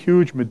there was a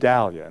huge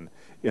medallion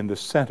in the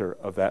center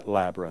of that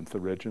labyrinth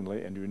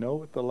originally. And do you know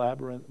what the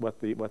labyrinth, what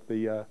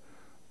the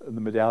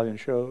medallion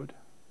showed?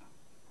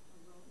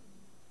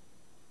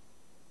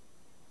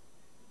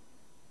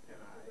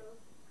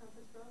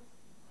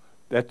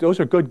 Those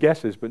are good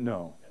guesses, but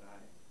no.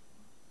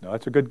 No,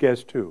 that's a good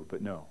guess too,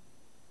 but no.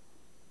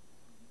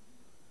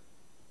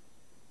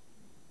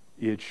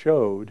 It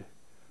showed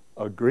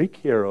a Greek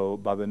hero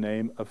by the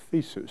name of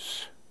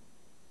Theseus,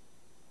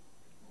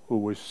 who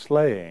was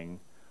slaying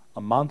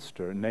a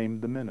monster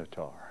named the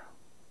Minotaur.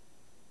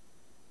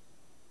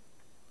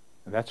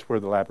 And that's where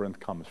the labyrinth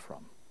comes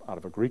from, out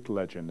of a Greek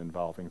legend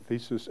involving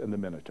Theseus and the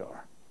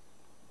Minotaur.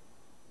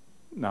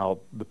 Now,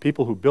 the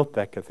people who built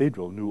that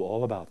cathedral knew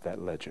all about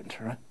that legend,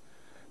 right?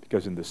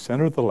 Because in the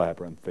center of the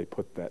labyrinth, they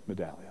put that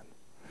medallion.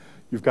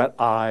 You've got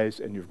eyes,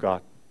 and you've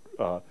got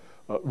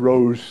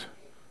roses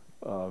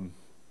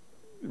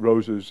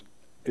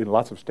in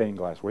lots of stained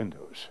glass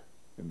windows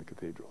in the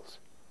cathedrals.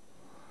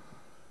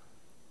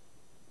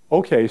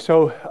 Okay,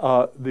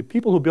 so the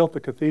people who built the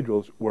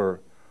cathedrals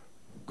were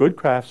good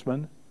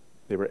craftsmen,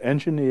 they were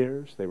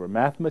engineers, they were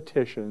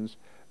mathematicians,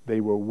 they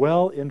were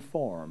well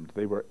informed,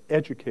 they were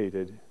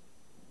educated,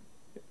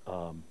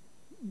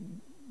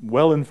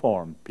 well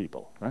informed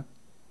people, right?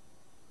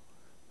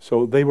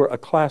 So they were a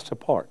class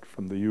apart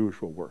from the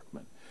usual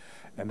workmen.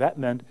 And that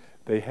meant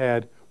they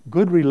had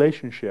good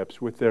relationships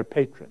with their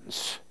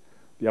patrons,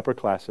 the upper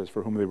classes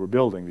for whom they were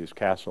building these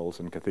castles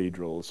and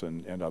cathedrals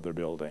and other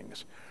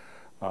buildings.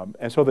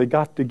 And so they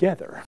got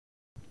together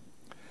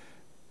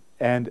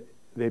and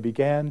they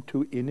began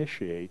to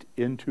initiate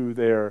into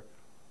their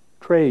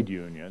trade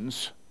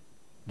unions,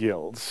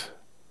 guilds,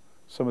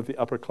 some of the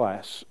upper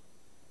class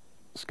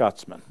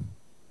Scotsmen,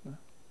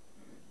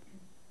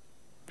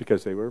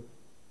 because they were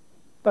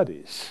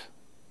buddies,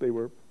 they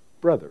were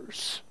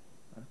brothers.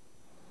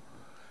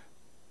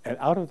 And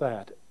out of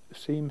that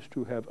seems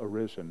to have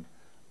arisen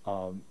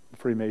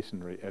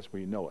Freemasonry as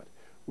we know it,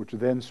 which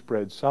then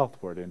spread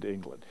southward into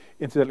England.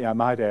 Incidentally, I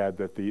might add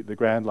that the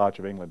Grand Lodge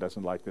of England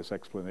doesn't like this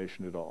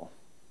explanation at all.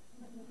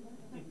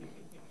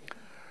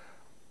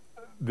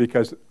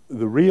 Because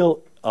the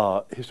real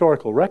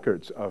historical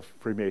records of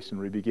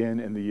Freemasonry begin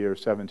in the year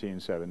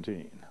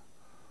 1717,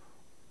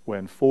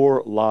 when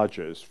four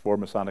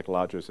Masonic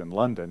lodges in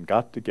London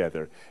got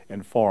together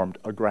and formed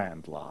a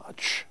Grand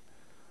Lodge.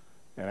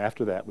 And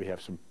after that, we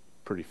have some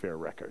pretty fair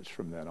records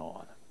from then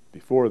on.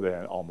 Before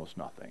then, almost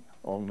nothing,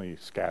 only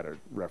scattered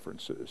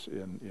references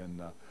in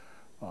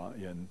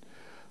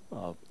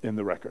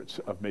the records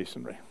of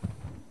Masonry.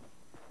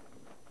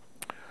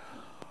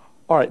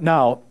 All right,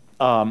 now,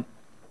 how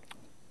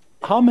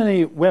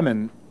many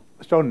women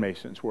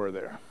stonemasons were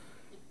there?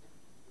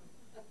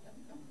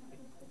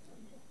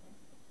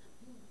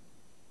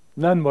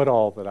 None but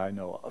all that I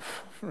know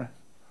of.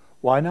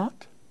 Why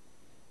not?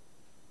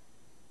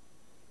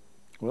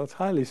 Well, it's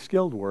highly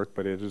skilled work,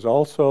 but it is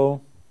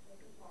also,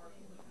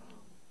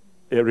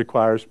 it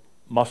requires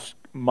it's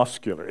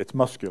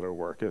muscular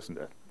work, isn't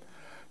it?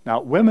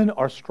 Now, women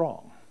are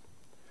strong,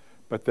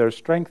 but their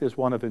strength is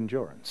one of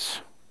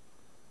endurance.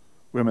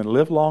 Women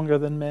live longer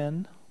than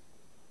men.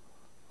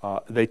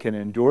 They can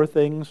endure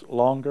things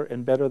longer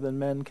and better than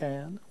men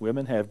can.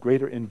 Women have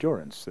greater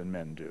endurance than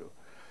men do,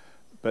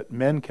 but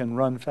men can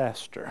run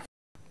faster.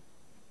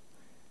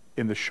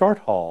 In the short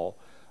haul,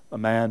 a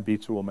man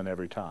beats a woman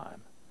every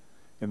time.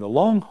 In the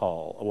long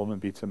haul, a woman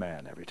beats a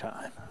man every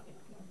time.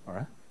 All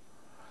right?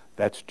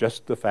 That's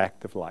just the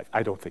fact of life.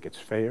 I don't think it's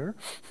fair,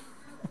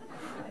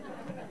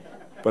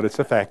 but it's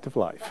a fact of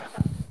life.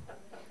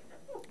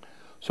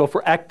 So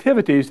for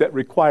activities that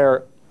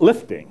require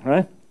lifting,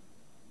 right?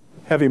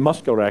 Heavy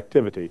muscular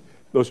activity,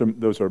 those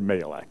are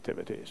male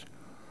activities.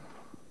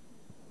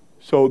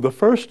 So the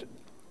first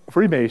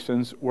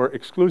Freemasons were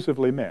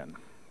exclusively men.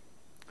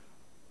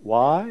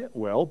 Why?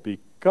 Well,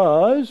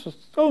 because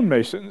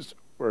stonemasons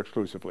were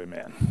exclusively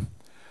men.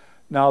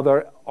 Now,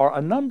 there are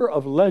a number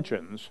of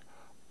legends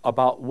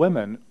about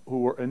women who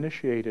were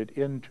initiated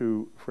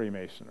into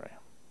Freemasonry.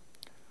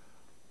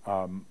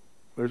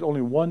 There's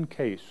only one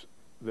case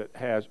that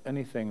has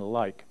anything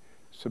like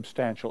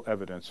substantial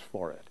evidence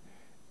for it,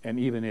 and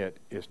even it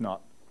is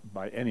not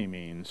by any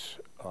means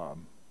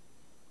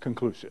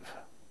conclusive.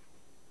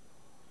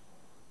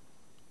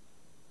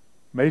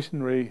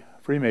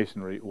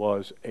 Freemasonry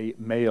was a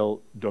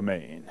male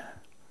domain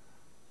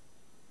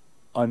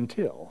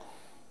until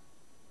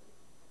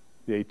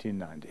the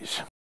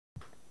 1890s.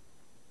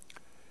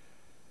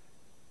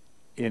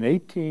 In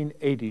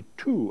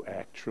 1882,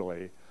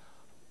 actually,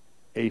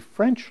 a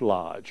French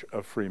lodge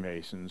of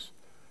Freemasons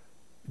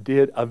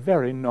did a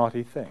very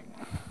naughty thing.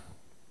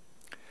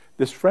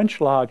 This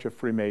French lodge of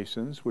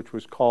Freemasons, which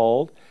was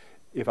called,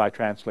 if I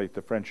translate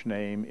the French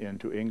name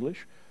into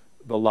English,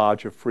 the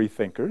Lodge of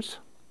Freethinkers,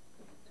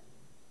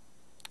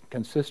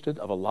 consisted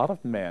of a lot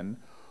of men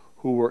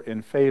who were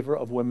in favor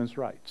of women's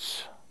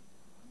rights.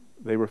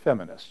 They were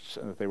feminists,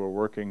 and that they were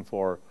working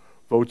for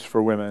votes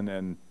for women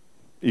and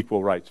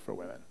equal rights for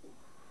women.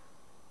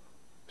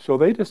 So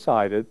they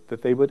decided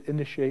that they would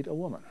initiate a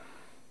woman.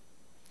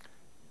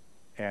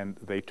 And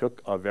they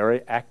took a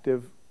very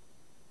active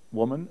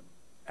woman,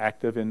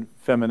 active in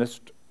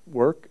feminist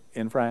work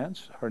in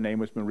France. Her name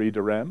was Marie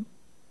de Rem,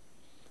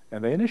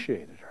 and they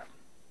initiated her.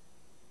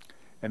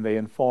 And they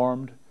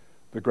informed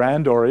the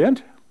Grand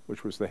Orient,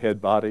 which was the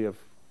head body of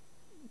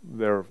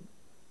their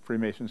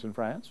Freemasons in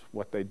France,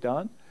 what they'd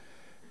done.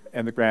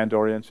 And the Grand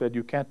Orient said,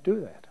 you can't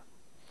do that.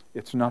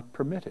 It's not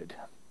permitted.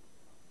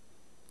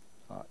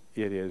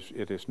 It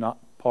is not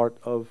part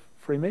of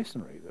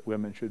Freemasonry that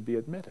women should be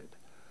admitted.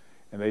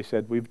 And they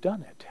said, we've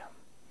done it.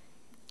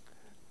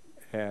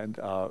 And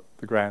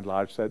the Grand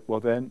Lodge said, well,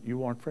 then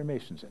you aren't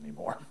Freemasons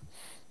anymore.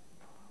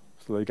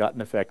 So they got,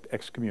 in effect,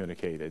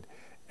 excommunicated,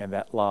 and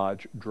that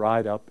lodge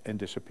dried up and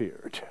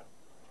disappeared.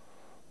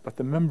 But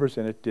the members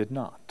in it did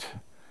not.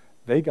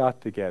 They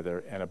got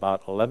together, and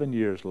about 11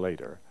 years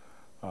later,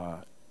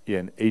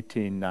 in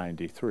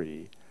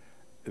 1893,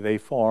 they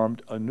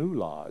formed a new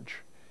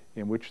lodge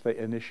in which they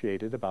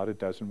initiated about a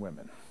dozen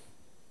women.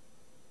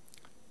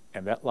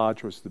 And that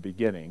lodge was the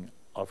beginning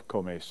of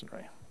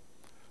co-masonry,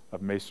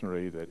 of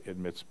masonry that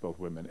admits both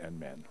women and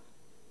men.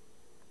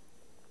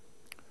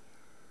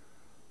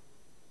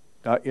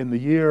 Now, in the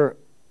year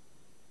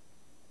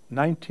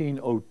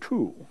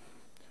 1902,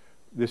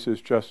 this is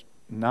just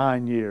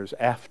 9 years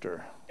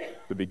after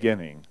the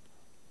beginning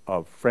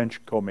of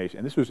French co-masonry,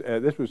 and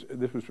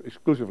this was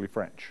exclusively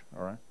French.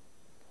 All right,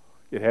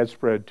 it had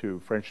spread to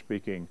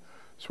French-speaking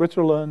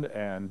Switzerland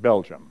and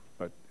Belgium,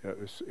 but it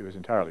was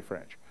entirely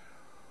French.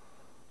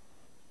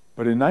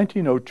 But in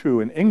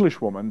 1902, an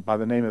Englishwoman by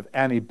the name of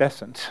Annie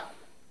Besant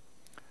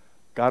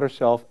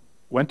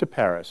went to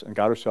Paris and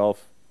got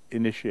herself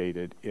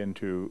initiated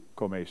into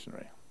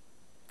co-masonry.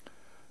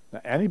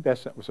 Now, Annie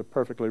Besant was a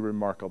perfectly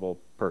remarkable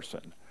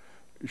person.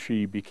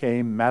 She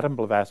became Madame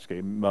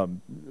Blavatsky.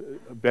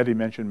 Betty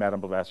mentioned Madame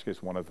Blavatsky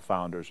as one of the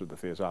founders of the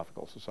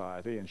Theosophical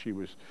Society, and she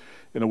was,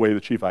 in a way, the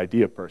chief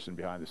idea person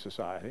behind the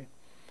society.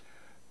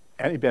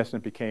 Annie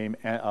Besant became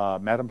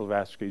Madame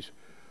Blavatsky's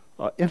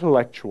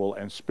intellectual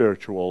and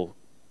spiritual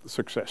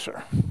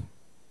successor.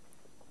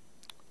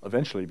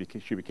 Eventually,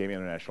 she became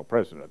international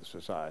president of the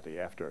society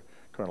after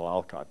Colonel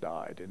Alcott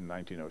died in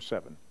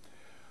 1907.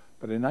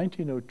 But in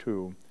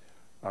 1902,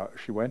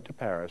 she went to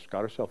Paris,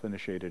 got herself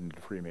initiated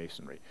into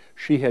Freemasonry.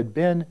 She had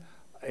been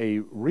a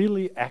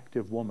really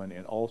active woman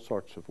in all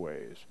sorts of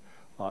ways.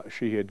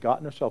 She had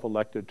gotten herself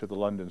elected to the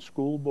London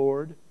School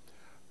Board.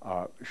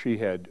 She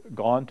had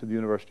gone to the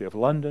University of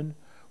London,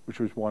 which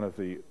was one of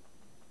the,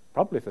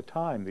 probably at the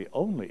time, the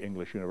only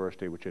English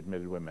university which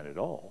admitted women at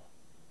all.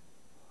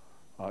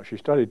 She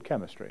studied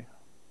chemistry.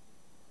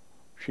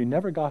 She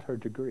never got her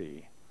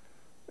degree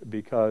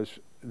because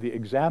the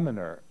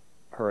examiner,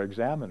 her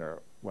examiner,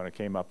 when it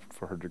came up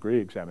for her degree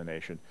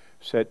examination,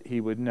 said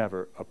he would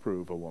never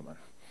approve a woman.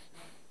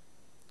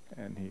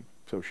 And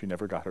so she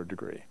never got her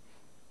degree.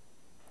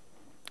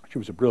 She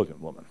was a brilliant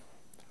woman.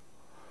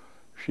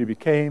 She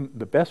became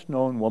the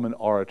best-known woman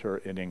orator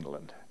in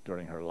England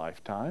during her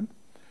lifetime.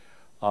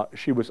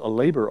 She was a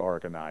labor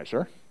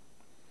organizer.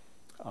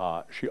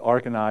 She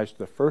organized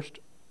the first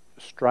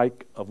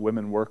strike of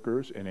women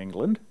workers in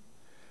England.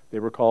 They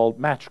were called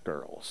match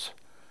girls.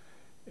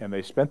 And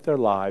they spent their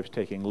lives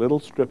taking little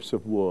strips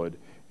of wood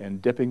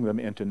and dipping them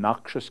into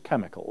noxious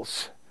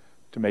chemicals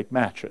to make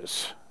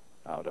matches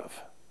out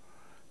of.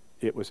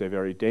 It was a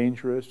very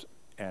dangerous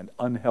and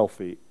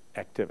unhealthy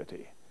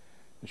activity.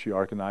 And she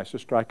organized a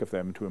strike of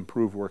them to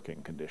improve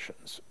working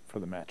conditions for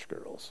the match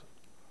girls.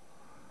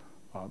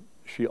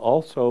 She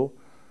also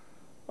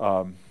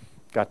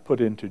got put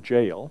into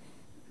jail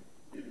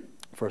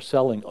for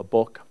selling a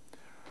book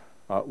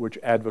which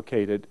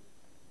advocated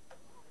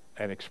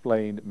and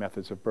explained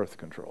methods of birth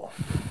control.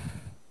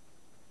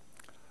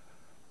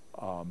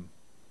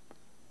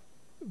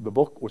 The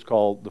book was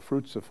called The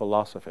Fruits of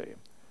Philosophy,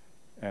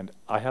 and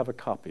I have a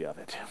copy of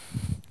it,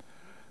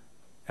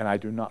 and I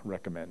do not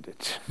recommend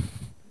it.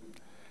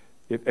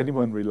 If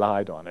anyone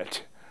relied on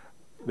it,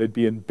 they'd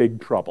be in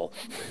big trouble.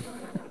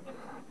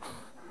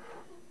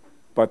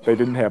 But they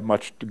didn't have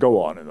much to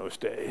go on in those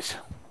days.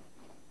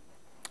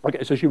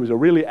 Okay, so she was a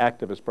really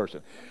activist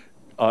person.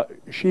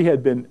 She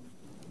had been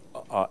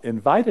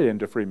invited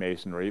into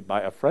Freemasonry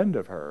by a friend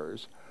of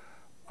hers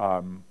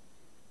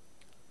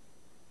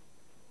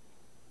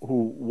who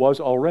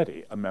was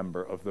already a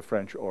member of the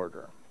French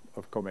order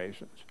of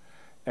co-masons.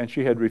 And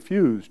she had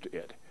refused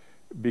it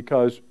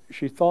because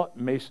she thought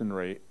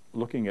Masonry,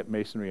 looking at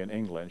Masonry in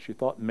England, she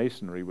thought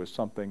Masonry was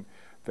something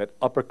that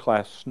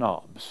upper-class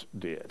snobs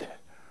did.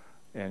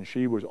 And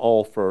she was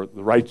all for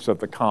the rights of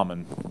the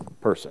common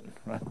person,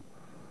 right?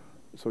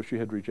 So she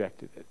had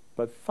rejected it.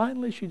 But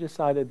finally she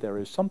decided there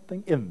is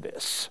something in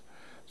this.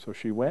 So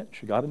she went,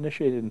 she got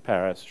initiated in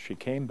Paris, she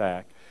came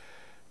back,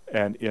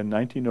 and in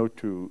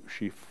 1902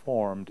 she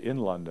formed in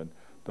London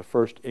the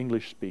first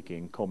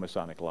English-speaking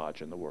co-Masonic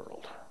lodge in the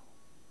world.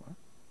 Right?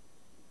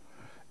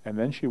 And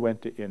then she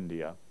went to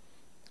India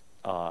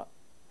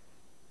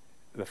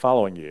the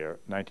following year,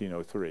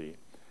 1903,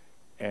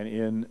 and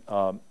in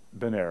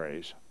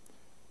Benares,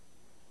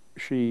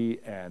 she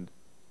and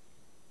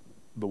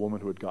the woman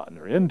who had gotten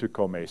her into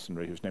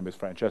co-masonry, whose name is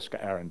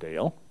Francesca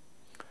Arundel,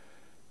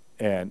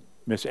 and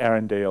Miss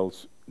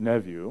Arundel's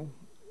nephew,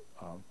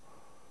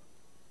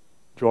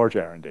 George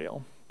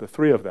Arundel, the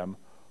three of them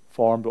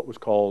formed what was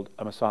called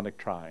a Masonic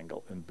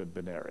triangle in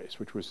Benares,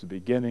 which was the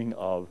beginning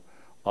of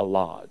a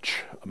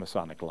lodge, a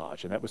Masonic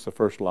lodge. And that was the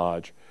first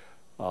lodge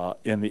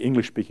in the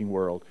English-speaking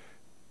world.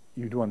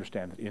 You do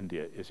understand that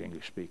India is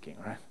English-speaking,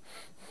 right?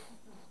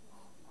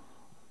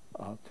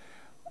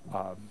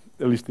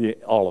 At least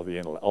all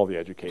the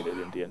educated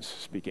Indians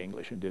speak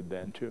English and did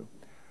then too.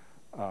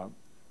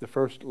 The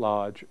first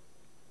lodge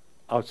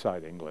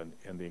outside England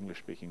in the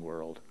English-speaking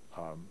world,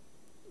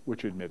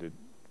 which admitted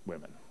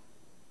women.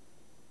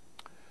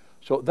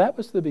 So that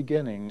was the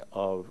beginning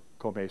of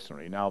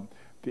co-masonry. Now,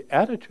 the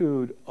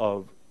attitude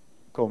of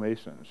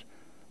co-masons,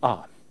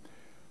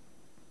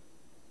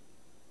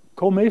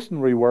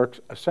 co-masonry works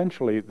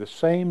essentially the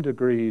same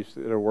degrees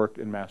that are worked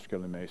in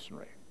masculine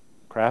masonry.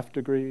 Craft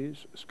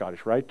degrees,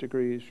 Scottish Rite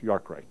degrees,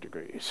 York Rite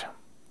degrees.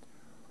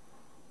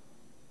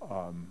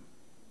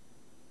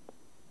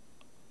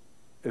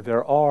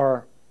 There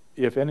are,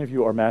 if any of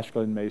you are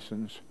masculine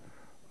Masons,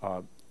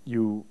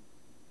 you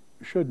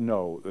should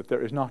know that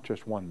there is not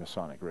just one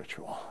Masonic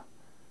ritual.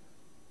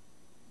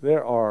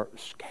 There are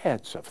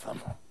scads of them.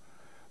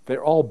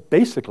 They're all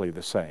basically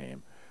the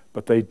same,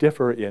 but they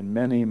differ in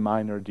many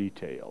minor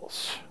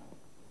details.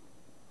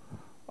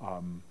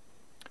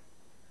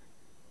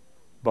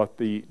 But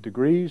the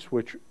degrees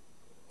which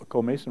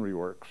co-masonry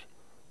works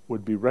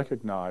would be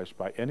recognized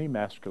by any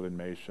masculine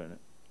Mason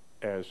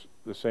as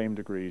the same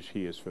degrees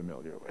he is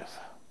familiar with,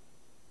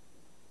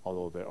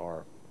 although there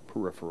are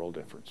peripheral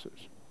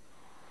differences.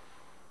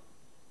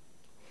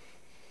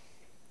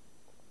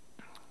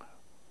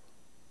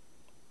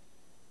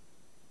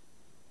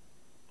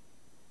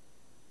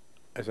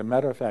 As a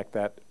matter of fact,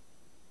 that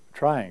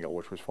triangle,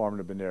 which was formed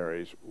of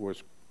Benares,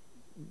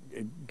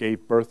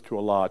 gave birth to a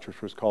lodge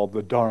which was called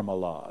the Dharma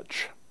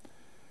Lodge.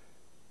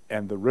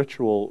 And the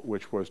ritual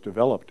which was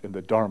developed in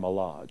the Dharma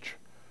Lodge,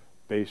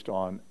 based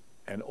on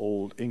an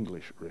old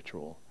English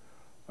ritual,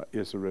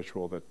 is a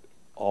ritual that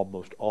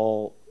almost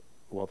all,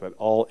 well, that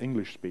all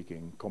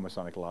English-speaking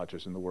co-Masonic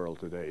lodges in the world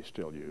today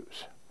still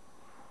use.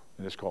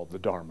 And it's called the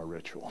Dharma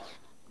ritual,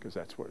 because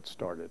that's where it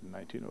started in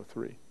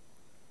 1903.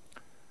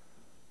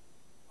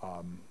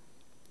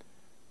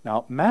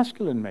 Now,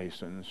 masculine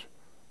Masons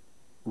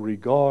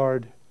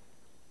regard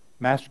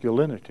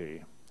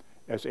masculinity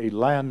as a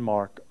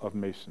landmark of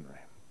Masonry.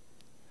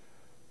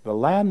 The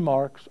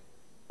landmarks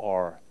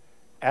are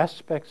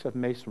aspects of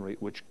Masonry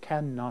which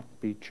cannot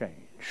be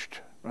changed.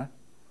 Right?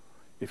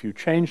 If you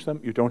change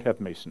them, you don't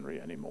have Masonry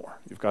anymore.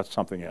 You've got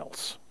something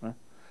else. Right?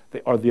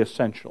 They are the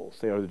essentials.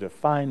 They are the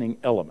defining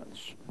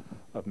elements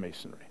of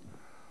Masonry.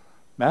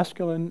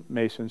 Masculine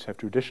Masons have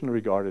traditionally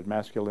regarded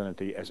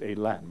masculinity as a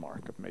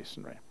landmark of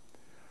Masonry.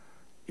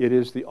 It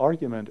is the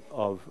argument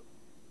of,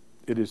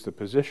 it is the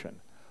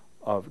position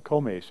of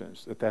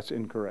co-Masons that that's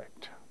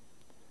incorrect.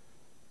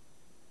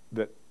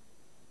 That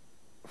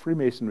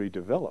Freemasonry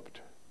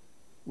developed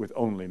with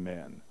only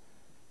men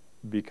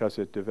because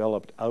it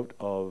developed out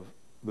of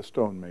the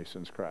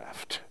stonemason's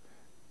craft,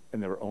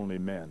 and there were only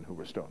men who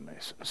were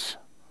stonemasons.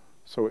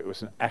 So it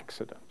was an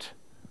accident,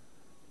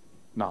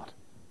 not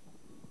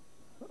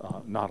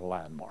a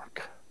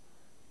landmark,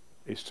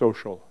 a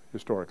social,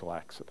 historical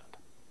accident.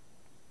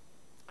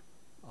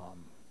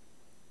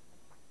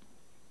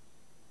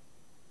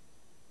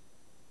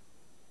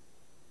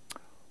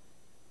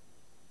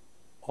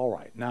 All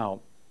right,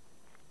 now,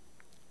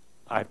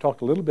 I've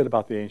talked a little bit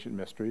about the ancient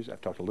mysteries.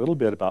 I've talked a little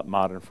bit about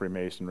modern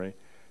Freemasonry.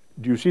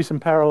 Do you see some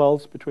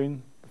parallels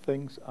between the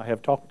things I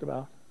have talked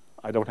about?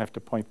 I don't have to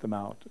point them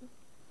out.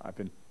 I've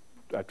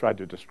tried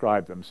to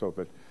describe them so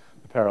that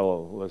the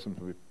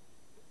parallelisms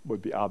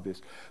would be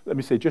obvious. Let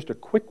me say just a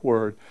quick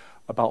word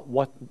about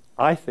what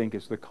I think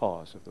is the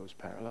cause of those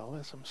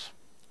parallelisms.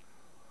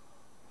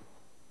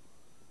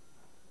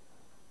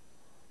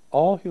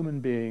 All human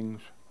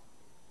beings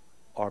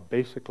are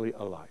basically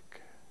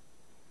alike.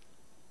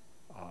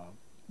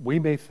 We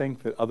may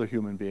think that other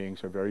human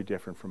beings are very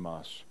different from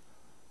us,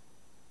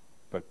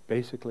 but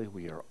basically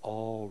we are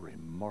all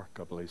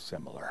remarkably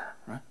similar.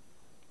 Right?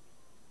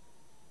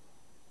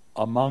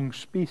 Among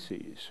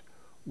species,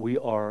 we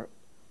are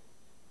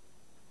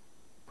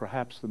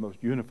perhaps the most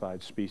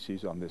unified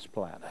species on this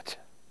planet.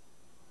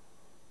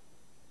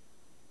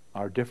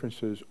 Our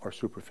differences are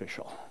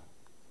superficial.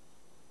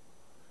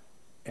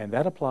 And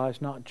that applies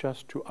not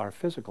just to our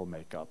physical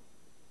makeup,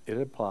 it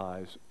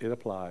applies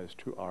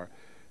to our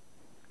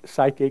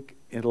psychic,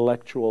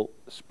 intellectual,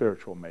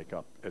 spiritual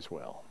makeup as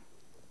well.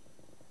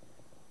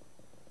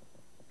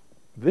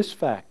 This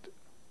fact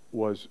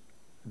was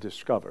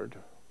discovered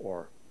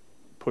or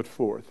put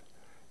forth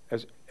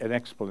as an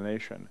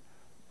explanation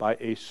by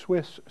a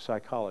Swiss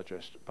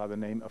psychologist by the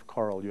name of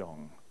Carl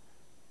Jung,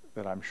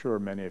 that I'm sure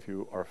many of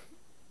you are,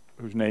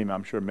 whose name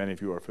I'm sure many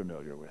of you are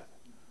familiar with.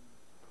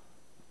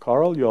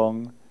 Carl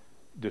Jung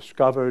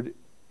discovered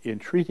in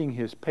treating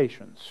his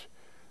patients,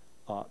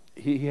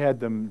 he had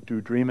them do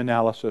dream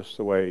analysis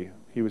the way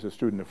he was a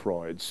student of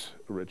Freud's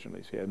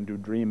originally, so he had them do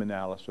dream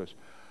analysis,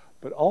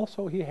 but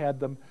also he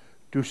had them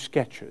do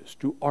sketches,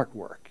 do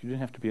artwork. You didn't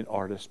have to be an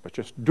artist, but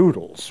just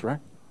doodles, right?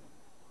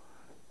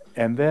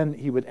 And then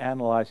he would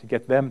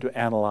get them to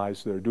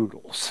analyze their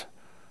doodles.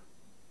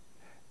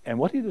 And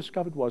what he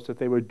discovered was that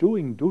they were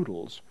doing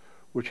doodles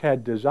which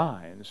had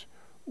designs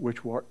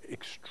which were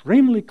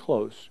extremely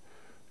close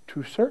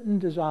to certain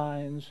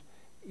designs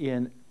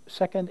in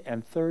 2nd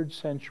and 3rd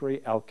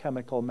century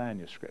alchemical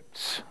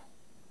manuscripts.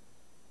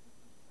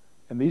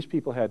 And these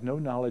people had no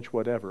knowledge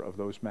whatever of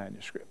those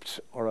manuscripts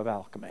or of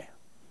alchemy.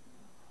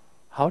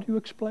 How do you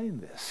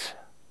explain this?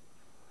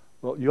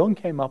 Well, Jung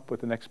came up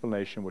with an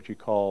explanation which he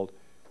called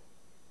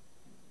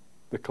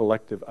the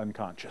collective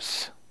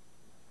unconscious,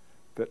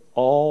 that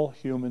all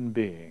human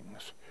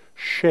beings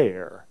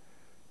share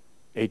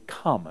a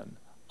common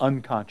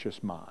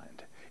unconscious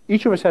mind.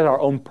 Each of us has our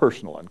own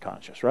personal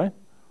unconscious, right?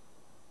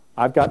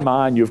 I've got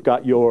mine, you've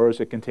got yours.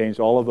 It contains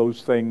all of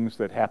those things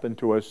that happen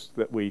to us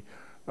that we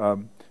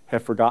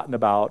have forgotten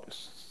about,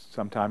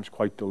 sometimes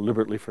quite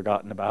deliberately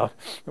forgotten about,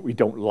 that we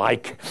don't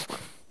like,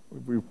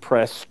 we're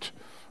repressed,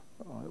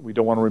 we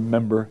don't want to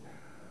remember.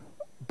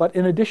 But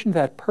in addition to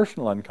that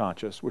personal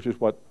unconscious, which is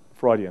what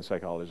Freudian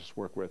psychologists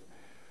work with,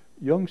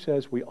 Jung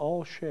says we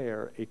all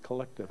share a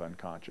collective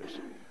unconscious,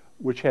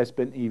 which has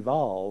been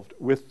evolved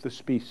with the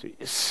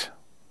species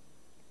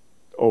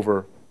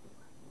over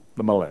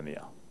the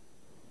millennia.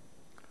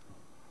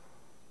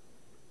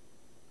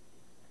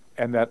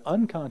 And that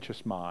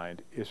unconscious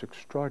mind is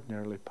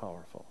extraordinarily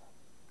powerful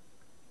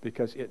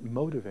because it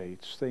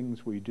motivates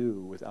things we do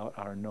without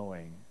our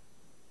knowing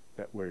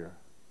that we're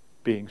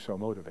being so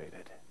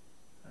motivated.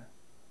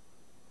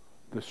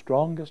 The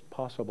strongest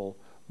possible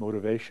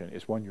motivation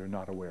is one you're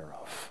not aware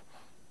of,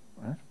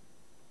 right?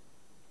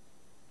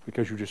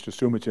 Because you just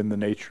assume it's in the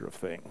nature of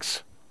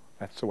things.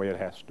 That's the way it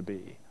has to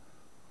be.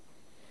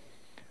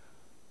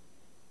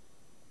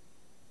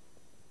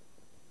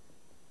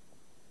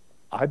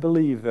 I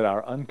believe that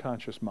our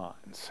unconscious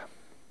minds,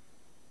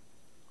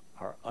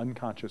 our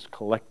unconscious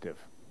collective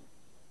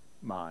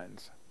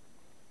minds,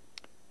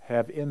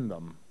 have in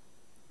them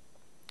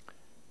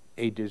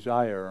a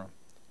desire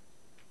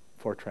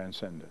for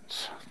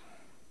transcendence.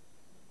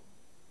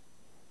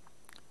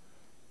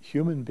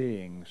 Human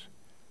beings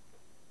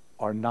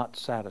are not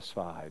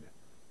satisfied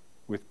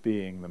with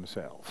being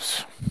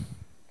themselves.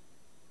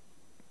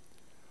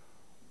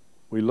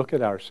 We look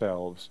at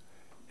ourselves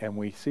and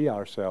we see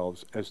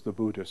ourselves as the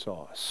Buddha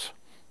saw us.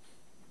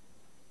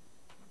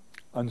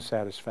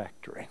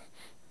 Unsatisfactory,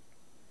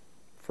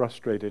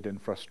 frustrated and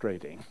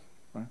frustrating.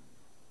 Right?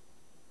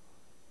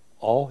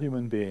 All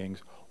human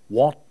beings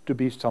want to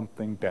be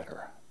something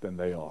better than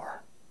they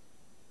are,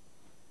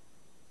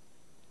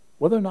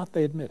 whether or not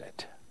they admit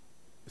it.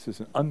 This is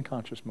an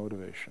unconscious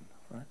motivation.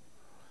 Right?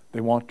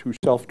 They want to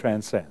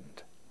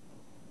self-transcend.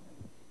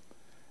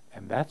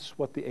 And that's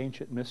what the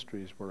ancient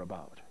mysteries were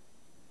about.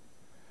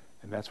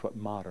 And that's what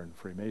modern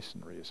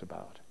Freemasonry is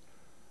about.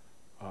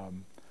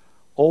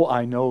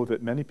 I know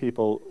that many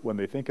people, when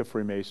they think of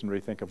Freemasonry,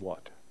 think of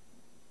what?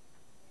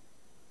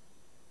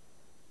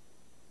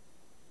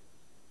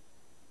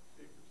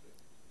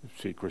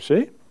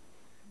 Secrecy.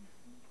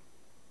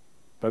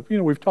 But,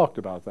 we've talked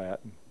about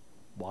that and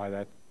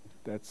why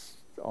that's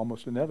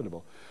almost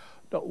inevitable.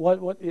 But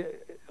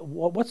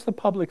what's the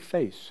public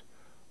face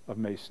of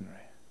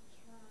Masonry?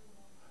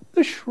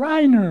 The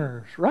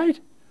Shriners, right?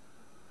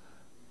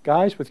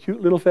 Guys with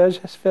cute little fez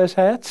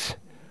hats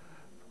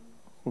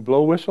who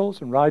blow whistles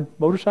and ride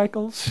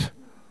motorcycles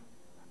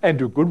and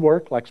do good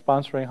work like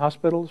sponsoring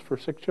hospitals for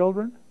sick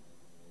children.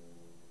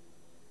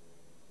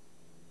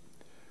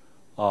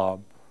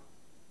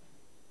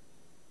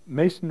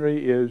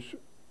 Masonry is,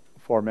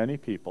 for many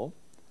people,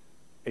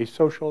 a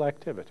social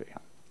activity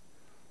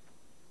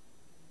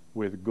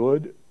with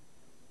good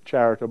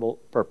charitable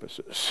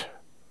purposes.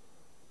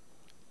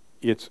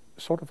 It's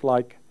sort of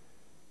like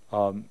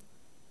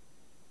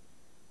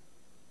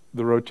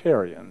the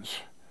Rotarians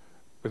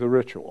with a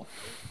ritual.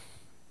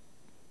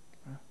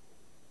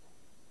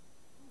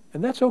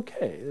 And that's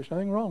okay. There's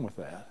nothing wrong with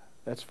that.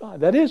 That's fine.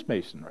 That is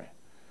Masonry.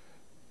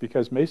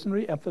 Because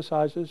Masonry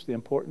emphasizes the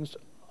importance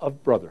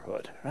of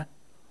brotherhood, right?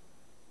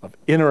 Of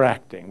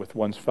interacting with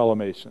one's fellow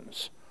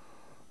Masons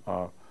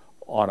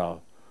on a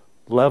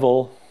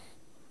level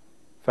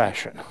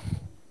fashion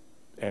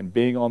and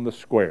being on the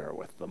square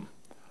with them.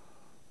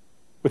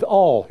 With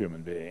all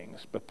human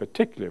beings, but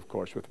particularly, of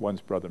course, with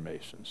one's brother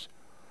Masons.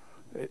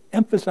 It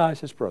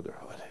emphasizes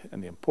brotherhood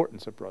and the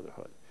importance of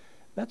brotherhood.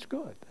 That's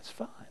good. That's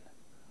fine.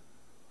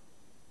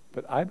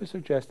 But I would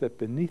suggest that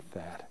beneath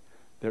that,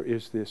 there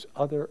is this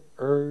other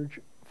urge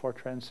for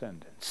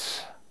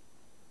transcendence.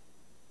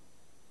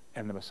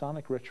 And the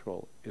Masonic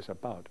ritual is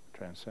about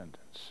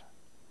transcendence.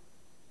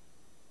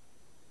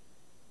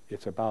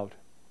 It's about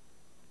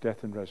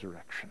death and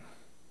resurrection.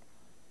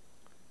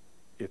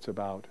 It's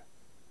about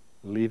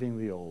leaving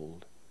the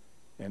old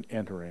and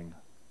entering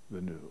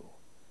the new.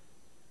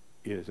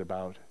 It is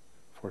about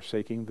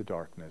forsaking the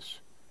darkness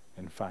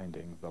and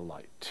finding the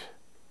light.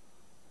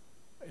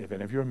 If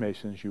any of you are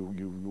Masons, you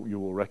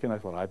will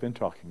recognize what I've been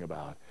talking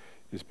about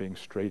is being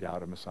straight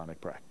out of Masonic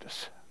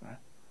practice. Right?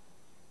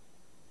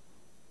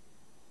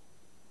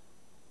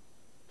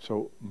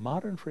 So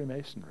modern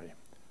Freemasonry,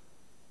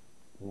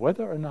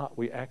 whether or not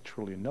we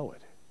actually know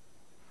it,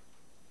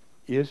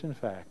 is in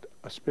fact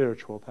a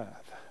spiritual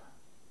path.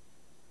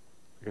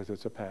 Because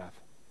it's a path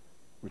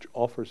which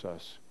offers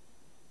us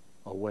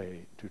a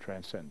way to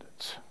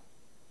transcendence,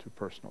 to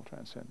personal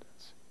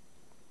transcendence.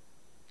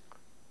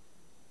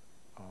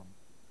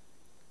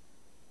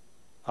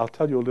 I'll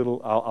tell you a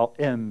little, I'll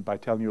end by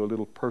telling you a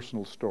little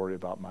personal story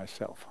about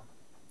myself.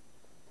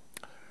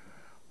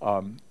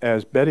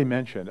 As Betty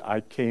mentioned,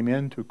 I came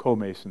into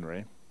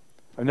co-masonry.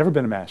 I've never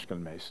been a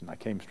masculine Mason. I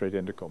came straight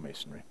into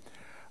co-masonry.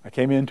 I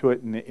came into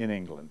it in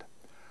England.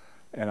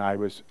 And I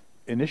was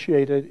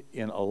initiated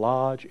in a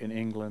lodge in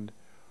England,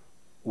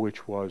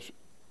 which was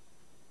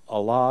a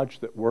lodge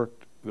that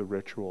worked the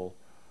ritual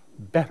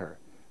better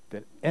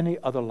than any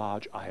other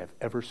lodge I have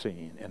ever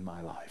seen in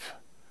my life.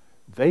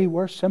 They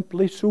were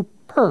simply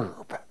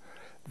superb.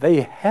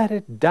 They had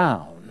it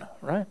down,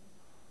 right?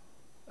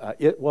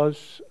 It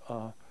was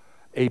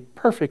a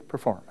perfect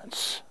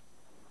performance.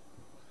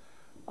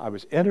 I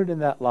was entered in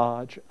that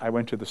lodge. I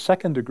went to the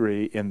second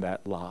degree in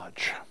that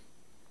lodge.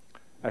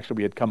 Actually,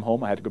 we had come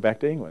home. I had to go back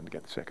to England to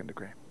get the second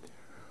degree.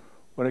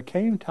 When it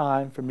came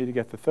time for me to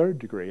get the third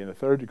degree, and the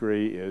third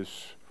degree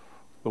is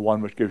the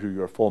one which gives you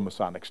your full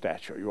Masonic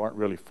stature. You aren't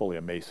really fully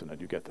a Mason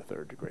until you get the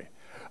third degree.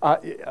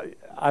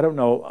 I don't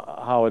know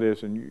how it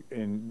is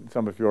in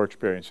some of your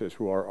experiences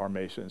who are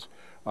Masons.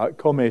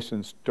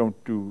 Co-Masons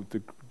don't do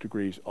the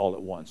degrees all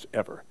at once,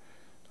 ever.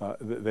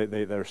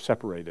 They're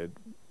separated.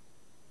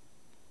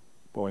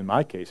 Well, in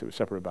my case, it was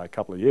separated by a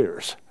couple of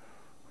years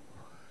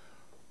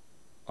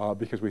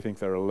because we think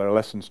there are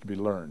lessons to be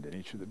learned in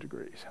each of the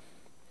degrees.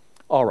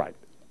 All right.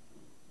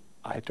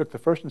 I took the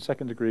first and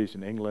second degrees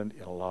in England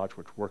in a lodge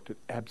which worked it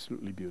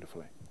absolutely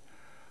beautifully.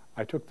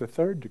 I took the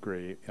third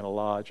degree in a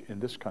lodge in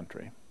this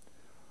country,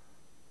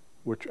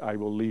 which I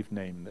will leave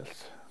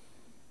nameless,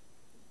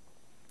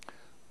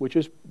 which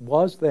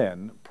was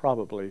then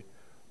probably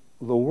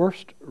the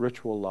worst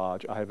ritual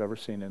lodge I have ever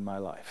seen in my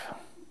life.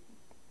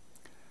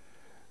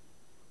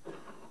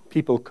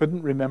 People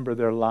couldn't remember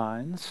their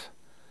lines.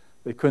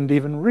 They couldn't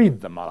even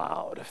read them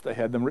aloud if they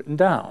had them written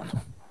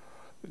down.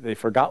 They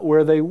forgot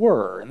where they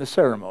were in the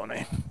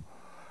ceremony.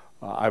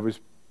 I was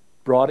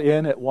brought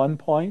in at one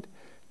point,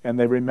 and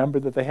they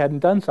remembered that they hadn't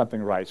done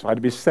something right, so I had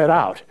to be set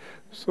out.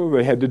 So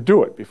they had to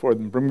do it before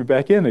they bring me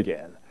back in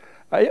again.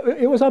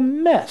 It was a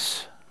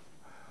mess.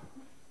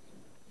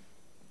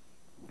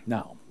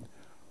 Now,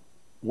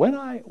 when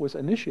I was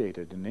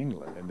initiated in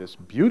England in this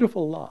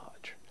beautiful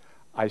lodge,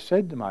 I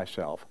said to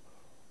myself,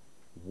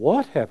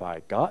 what have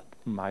I got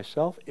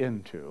myself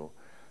into?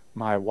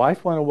 My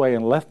wife went away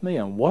and left me,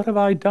 and what have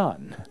I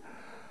done?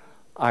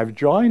 I've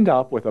joined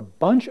up with a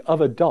bunch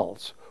of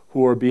adults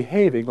who are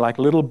behaving like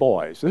little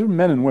boys. These are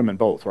men and women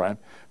both, right?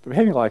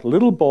 Behaving like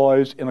little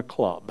boys in a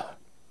club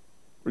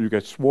where you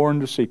get sworn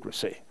to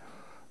secrecy.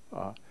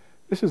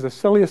 This is the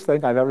silliest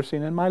thing I've ever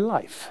seen in my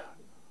life.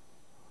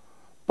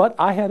 But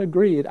I had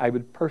agreed I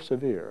would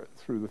persevere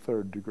through the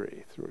third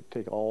degree,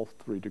 take all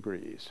 3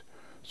 degrees.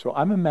 So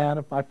I'm a man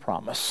of my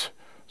promise.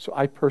 So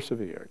I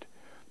persevered.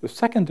 The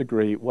second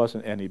degree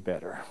wasn't any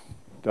better,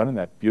 done in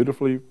that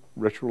beautifully,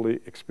 ritually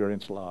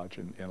experienced lodge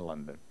in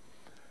London.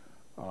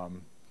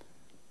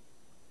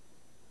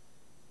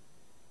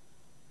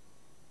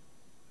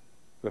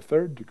 The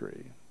third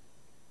degree,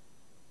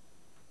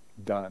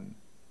 done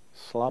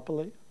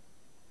sloppily,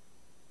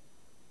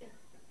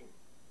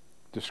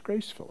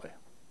 disgracefully.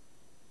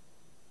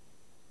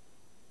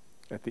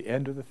 At the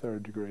end of the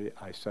third degree,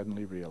 I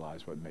suddenly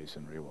realized what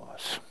Masonry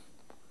was.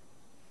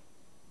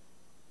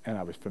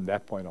 And from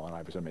that point on,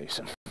 I was a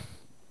Mason.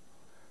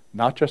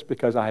 Not just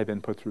because I had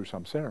been put through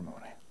some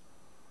ceremony,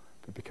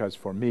 but because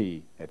for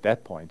me, at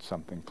that point,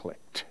 something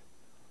clicked.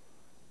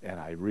 And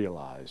I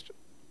realized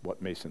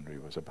what Masonry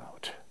was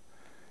about.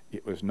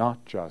 It was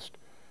not just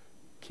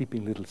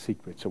keeping little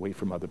secrets away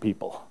from other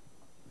people.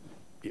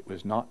 It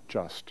was not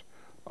just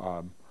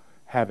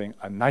having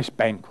a nice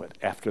banquet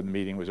after the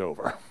meeting was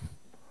over.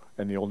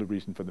 And the only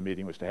reason for the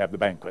meeting was to have the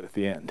banquet at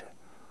the end.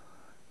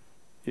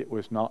 It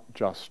was not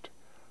just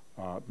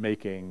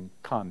making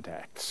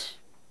contacts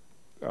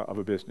of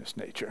a business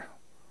nature.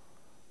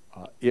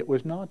 It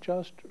was not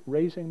just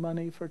raising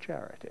money for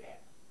charity.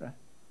 Right?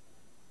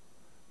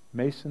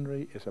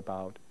 Masonry is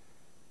about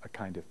a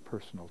kind of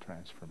personal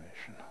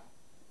transformation.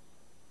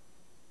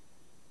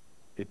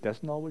 It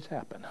doesn't always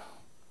happen.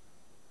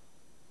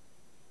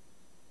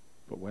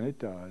 But when it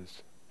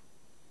does,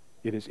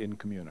 it is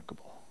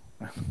incommunicable.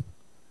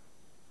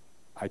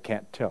 I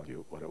can't tell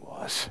you what it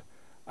was.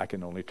 I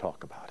can only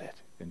talk about it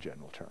in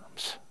general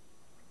terms.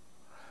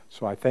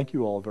 So I thank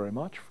you all very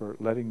much for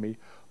letting me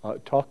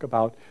talk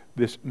about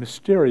this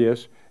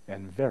mysterious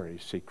and very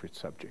secret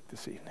subject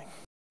this evening.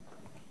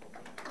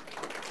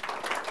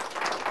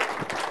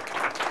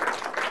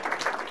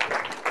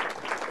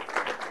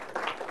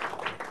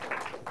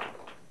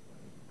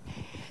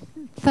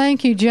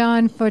 Thank you,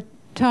 John, for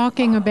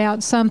talking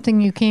about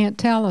something you can't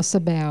tell us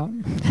about.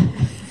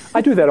 I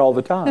do that all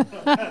the time.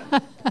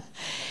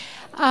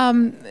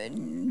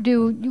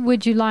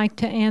 Would you like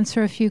to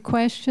answer a few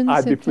questions?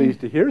 I'd be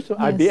pleased to hear some.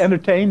 Yes. I'd be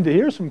entertained to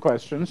hear some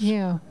questions.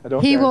 Yeah.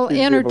 He will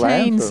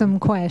entertain some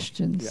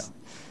questions. Yeah.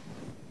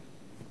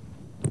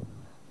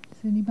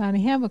 Does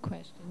anybody have a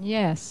question?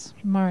 Yes,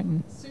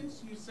 Martin.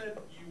 Since you said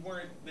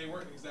they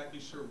weren't exactly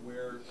sure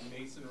where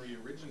Masonry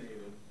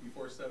originated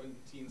before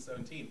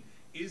 1717,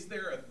 is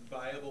there a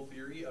viable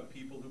theory of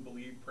people who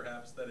believe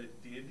perhaps that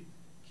it did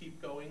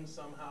keep going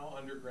somehow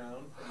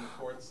underground from the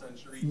 4th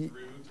century through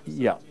to the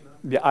 1700s?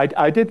 Yeah,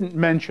 I didn't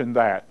mention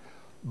that,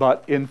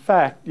 but in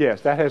fact,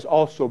 yes, that has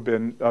also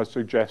been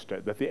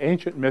suggested, that the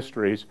ancient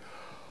mysteries,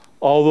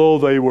 although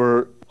they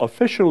were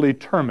officially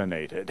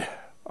terminated,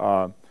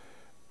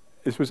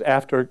 this was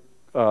after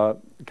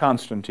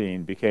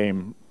Constantine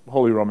became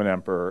Holy Roman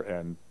Emperor,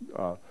 and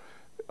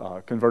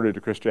converted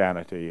to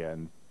Christianity,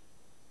 and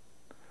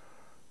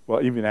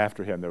well, even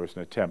after him, there was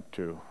an attempt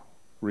to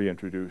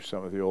reintroduce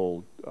some of the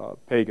old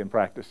pagan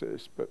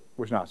practices, but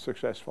was not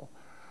successful.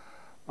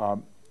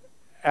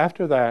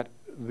 After that,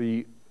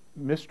 the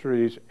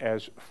mysteries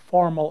as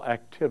formal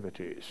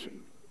activities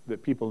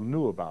that people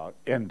knew about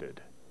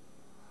ended.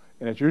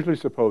 And it's usually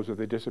supposed that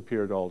they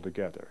disappeared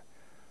altogether.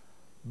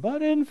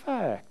 But in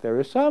fact, there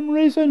is some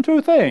reason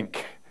to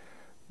think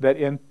that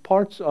in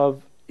parts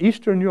of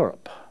Eastern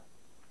Europe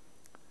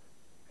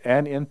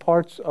and in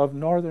parts of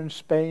northern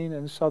Spain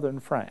and southern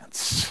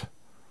France,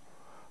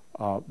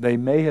 they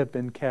may have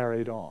been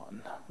carried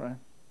on, right?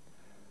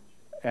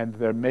 And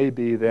there may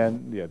be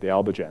then, the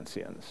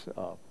Albigensians,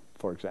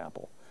 for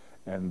example,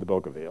 and the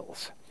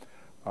Bougainvilles,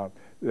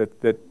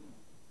 that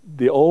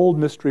the old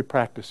mystery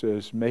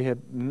practices may have,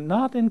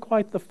 not in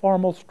quite the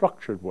formal,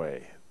 structured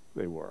way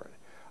they were.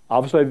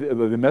 Obviously,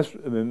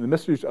 the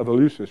mysteries of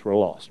Eleusis were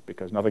lost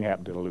because nothing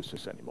happened in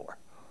Eleusis anymore.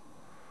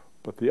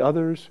 But the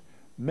others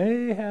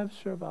may have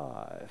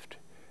survived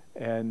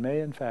and may,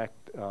 in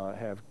fact,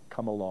 have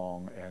come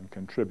along and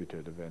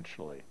contributed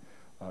eventually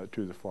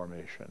to the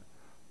formation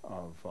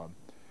of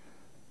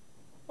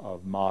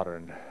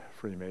modern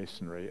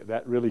Freemasonry.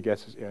 That really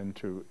gets us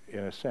into, in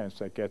a sense,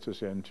 that gets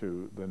us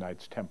into the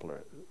Knights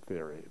Templar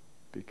theory,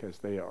 because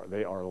they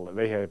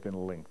have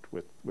been linked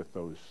with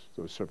those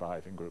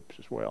surviving groups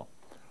as well.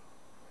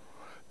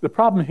 The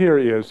problem here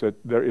is that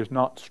there is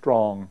not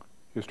strong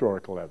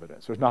historical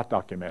evidence. There's not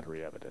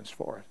documentary evidence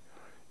for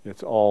it.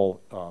 It's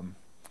all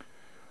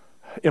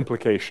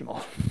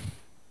implicational.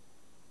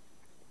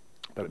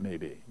 But it may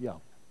be, yeah.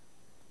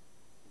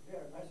 Yeah,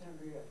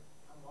 Masonry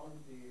among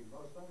the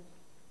Muslims?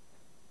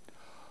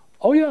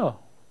 Oh, yeah.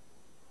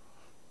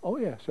 Oh,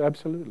 yes,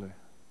 absolutely.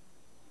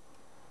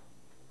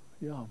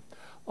 Yeah.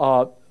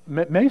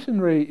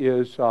 Masonry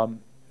is,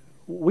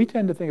 we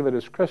tend to think of it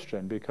as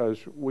Christian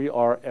because we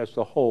are, as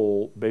a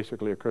whole,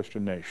 basically a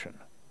Christian nation.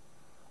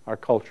 Our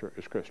culture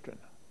is Christian.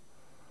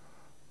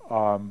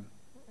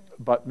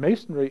 But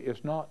Masonry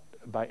is not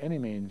by any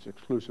means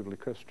exclusively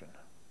Christian.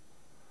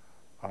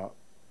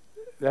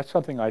 That's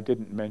something I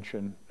didn't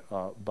mention,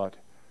 but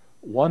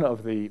one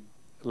of the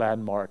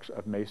landmarks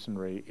of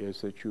Masonry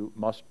is that you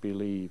must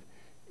believe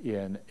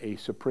in a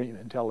supreme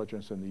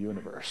intelligence in the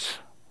universe.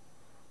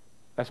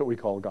 That's what we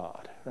call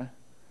God, right?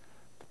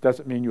 It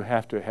doesn't mean you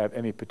have to have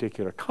any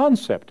particular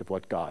concept of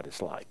what God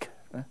is like.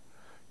 Right?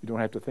 You don't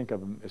have to think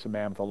of him as a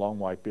man with a long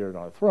white beard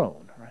on a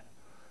throne, right?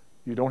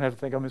 You don't have to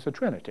think of him as a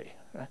Trinity,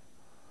 right?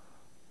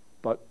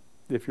 But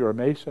if you're a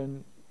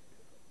Mason,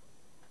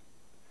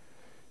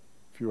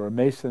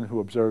 who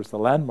observes the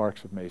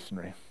landmarks of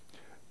Masonry,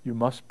 you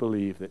must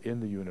believe that in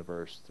the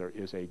universe there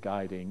is a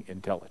guiding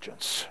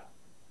intelligence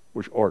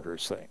which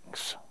orders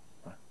things.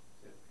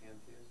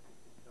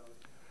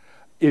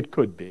 It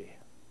could be.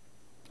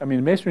 I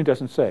mean, Masonry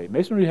doesn't say.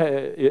 Masonry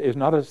is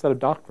not a set of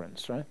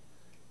doctrines, right?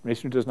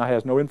 Masonry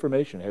has no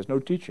information, has no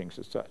teachings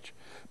as such.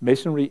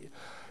 Masonry,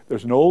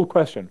 there's an old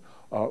question,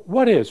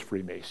 what is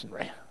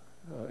Freemasonry?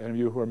 Any of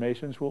you who are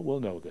Masons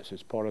will know this.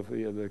 It's part of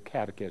the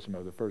catechism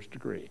of the first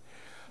degree.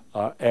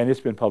 And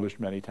it's been published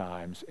many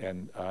times,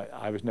 and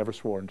I was never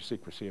sworn to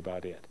secrecy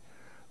about it.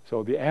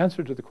 So the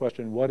answer to the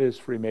question, what is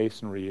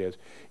Freemasonry, is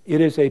it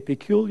is a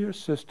peculiar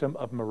system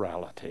of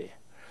morality,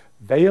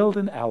 veiled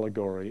in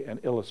allegory and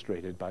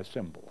illustrated by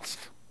symbols.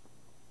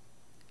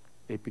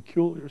 A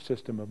peculiar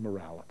system of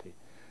morality,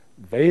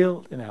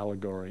 veiled in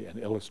allegory and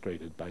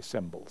illustrated by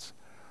symbols.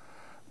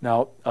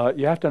 Now,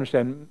 you have to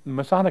understand,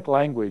 Masonic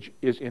language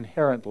is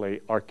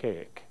inherently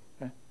archaic.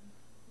 Okay?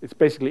 It's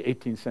basically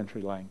 18th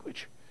century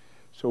language.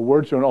 So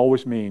words don't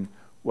always mean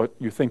what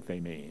you think they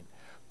mean.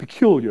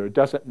 Peculiar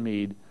doesn't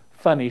mean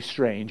funny,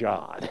 strange,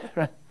 odd.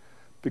 Right?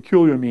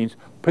 Peculiar means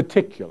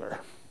particular,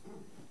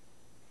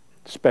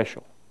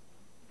 special.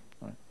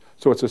 Right?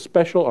 So it's a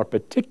special or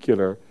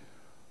particular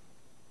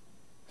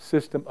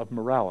system of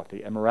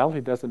morality. And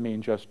morality doesn't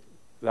mean just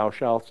thou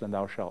shalt and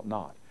thou shalt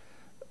not.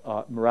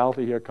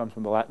 Morality here comes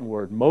from the Latin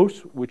word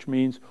mos, which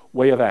means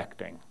way of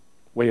acting,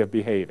 way of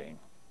behaving,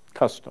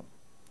 custom.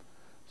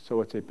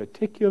 So it's a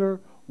particular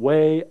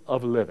way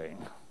of living.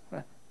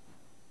 Right?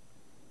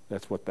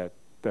 That's what that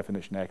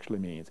definition actually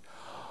means.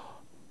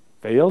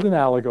 Veiled in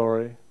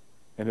allegory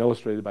and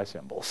illustrated by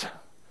symbols.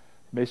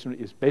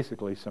 Masonry is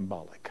basically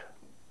symbolic.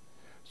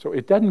 So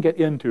it doesn't get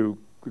into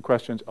the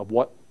questions of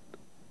what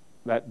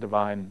that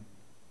divine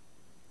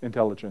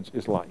intelligence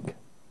is like.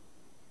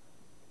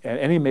 And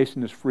any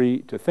Mason is free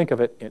to think of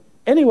it in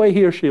any way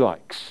he or she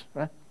likes,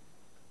 right?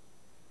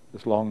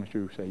 As long as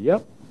you say,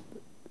 yep,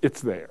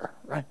 it's there,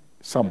 right?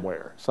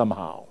 Somewhere,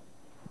 somehow.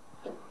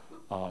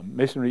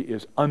 Masonry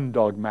is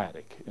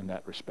undogmatic in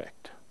that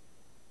respect.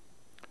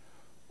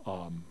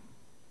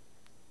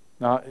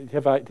 Now,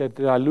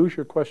 did I lose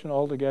your question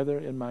altogether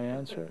in my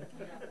answer,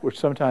 which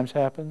sometimes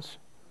happens?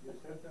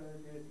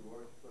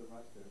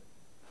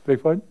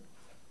 Beg pardon?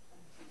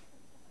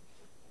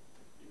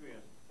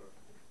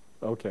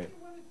 Okay.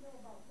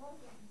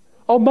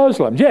 Oh,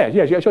 Muslims.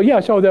 Yeah.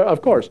 So there,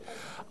 of course,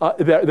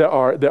 there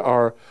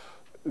are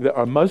there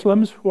are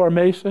Muslims who are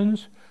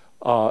Masons.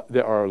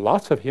 There are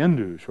lots of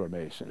Hindus who are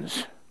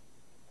Masons.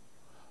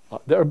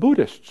 There are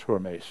Buddhists who are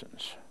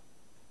Masons.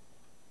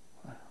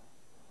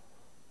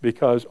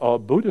 Because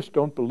Buddhists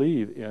don't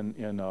believe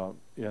in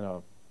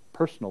a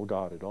personal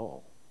God at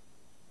all.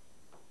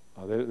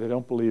 They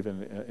don't believe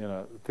in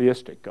a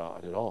theistic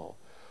God at all.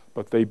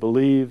 But they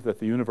believe that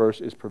the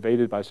universe is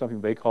pervaded by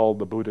something they call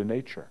the Buddha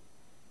nature.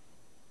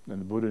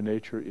 And the Buddha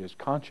nature is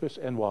conscious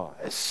and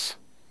wise.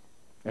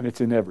 And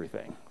it's in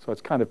everything. So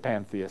it's kind of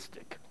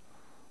pantheistic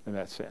in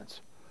that sense.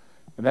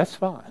 And that's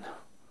fine.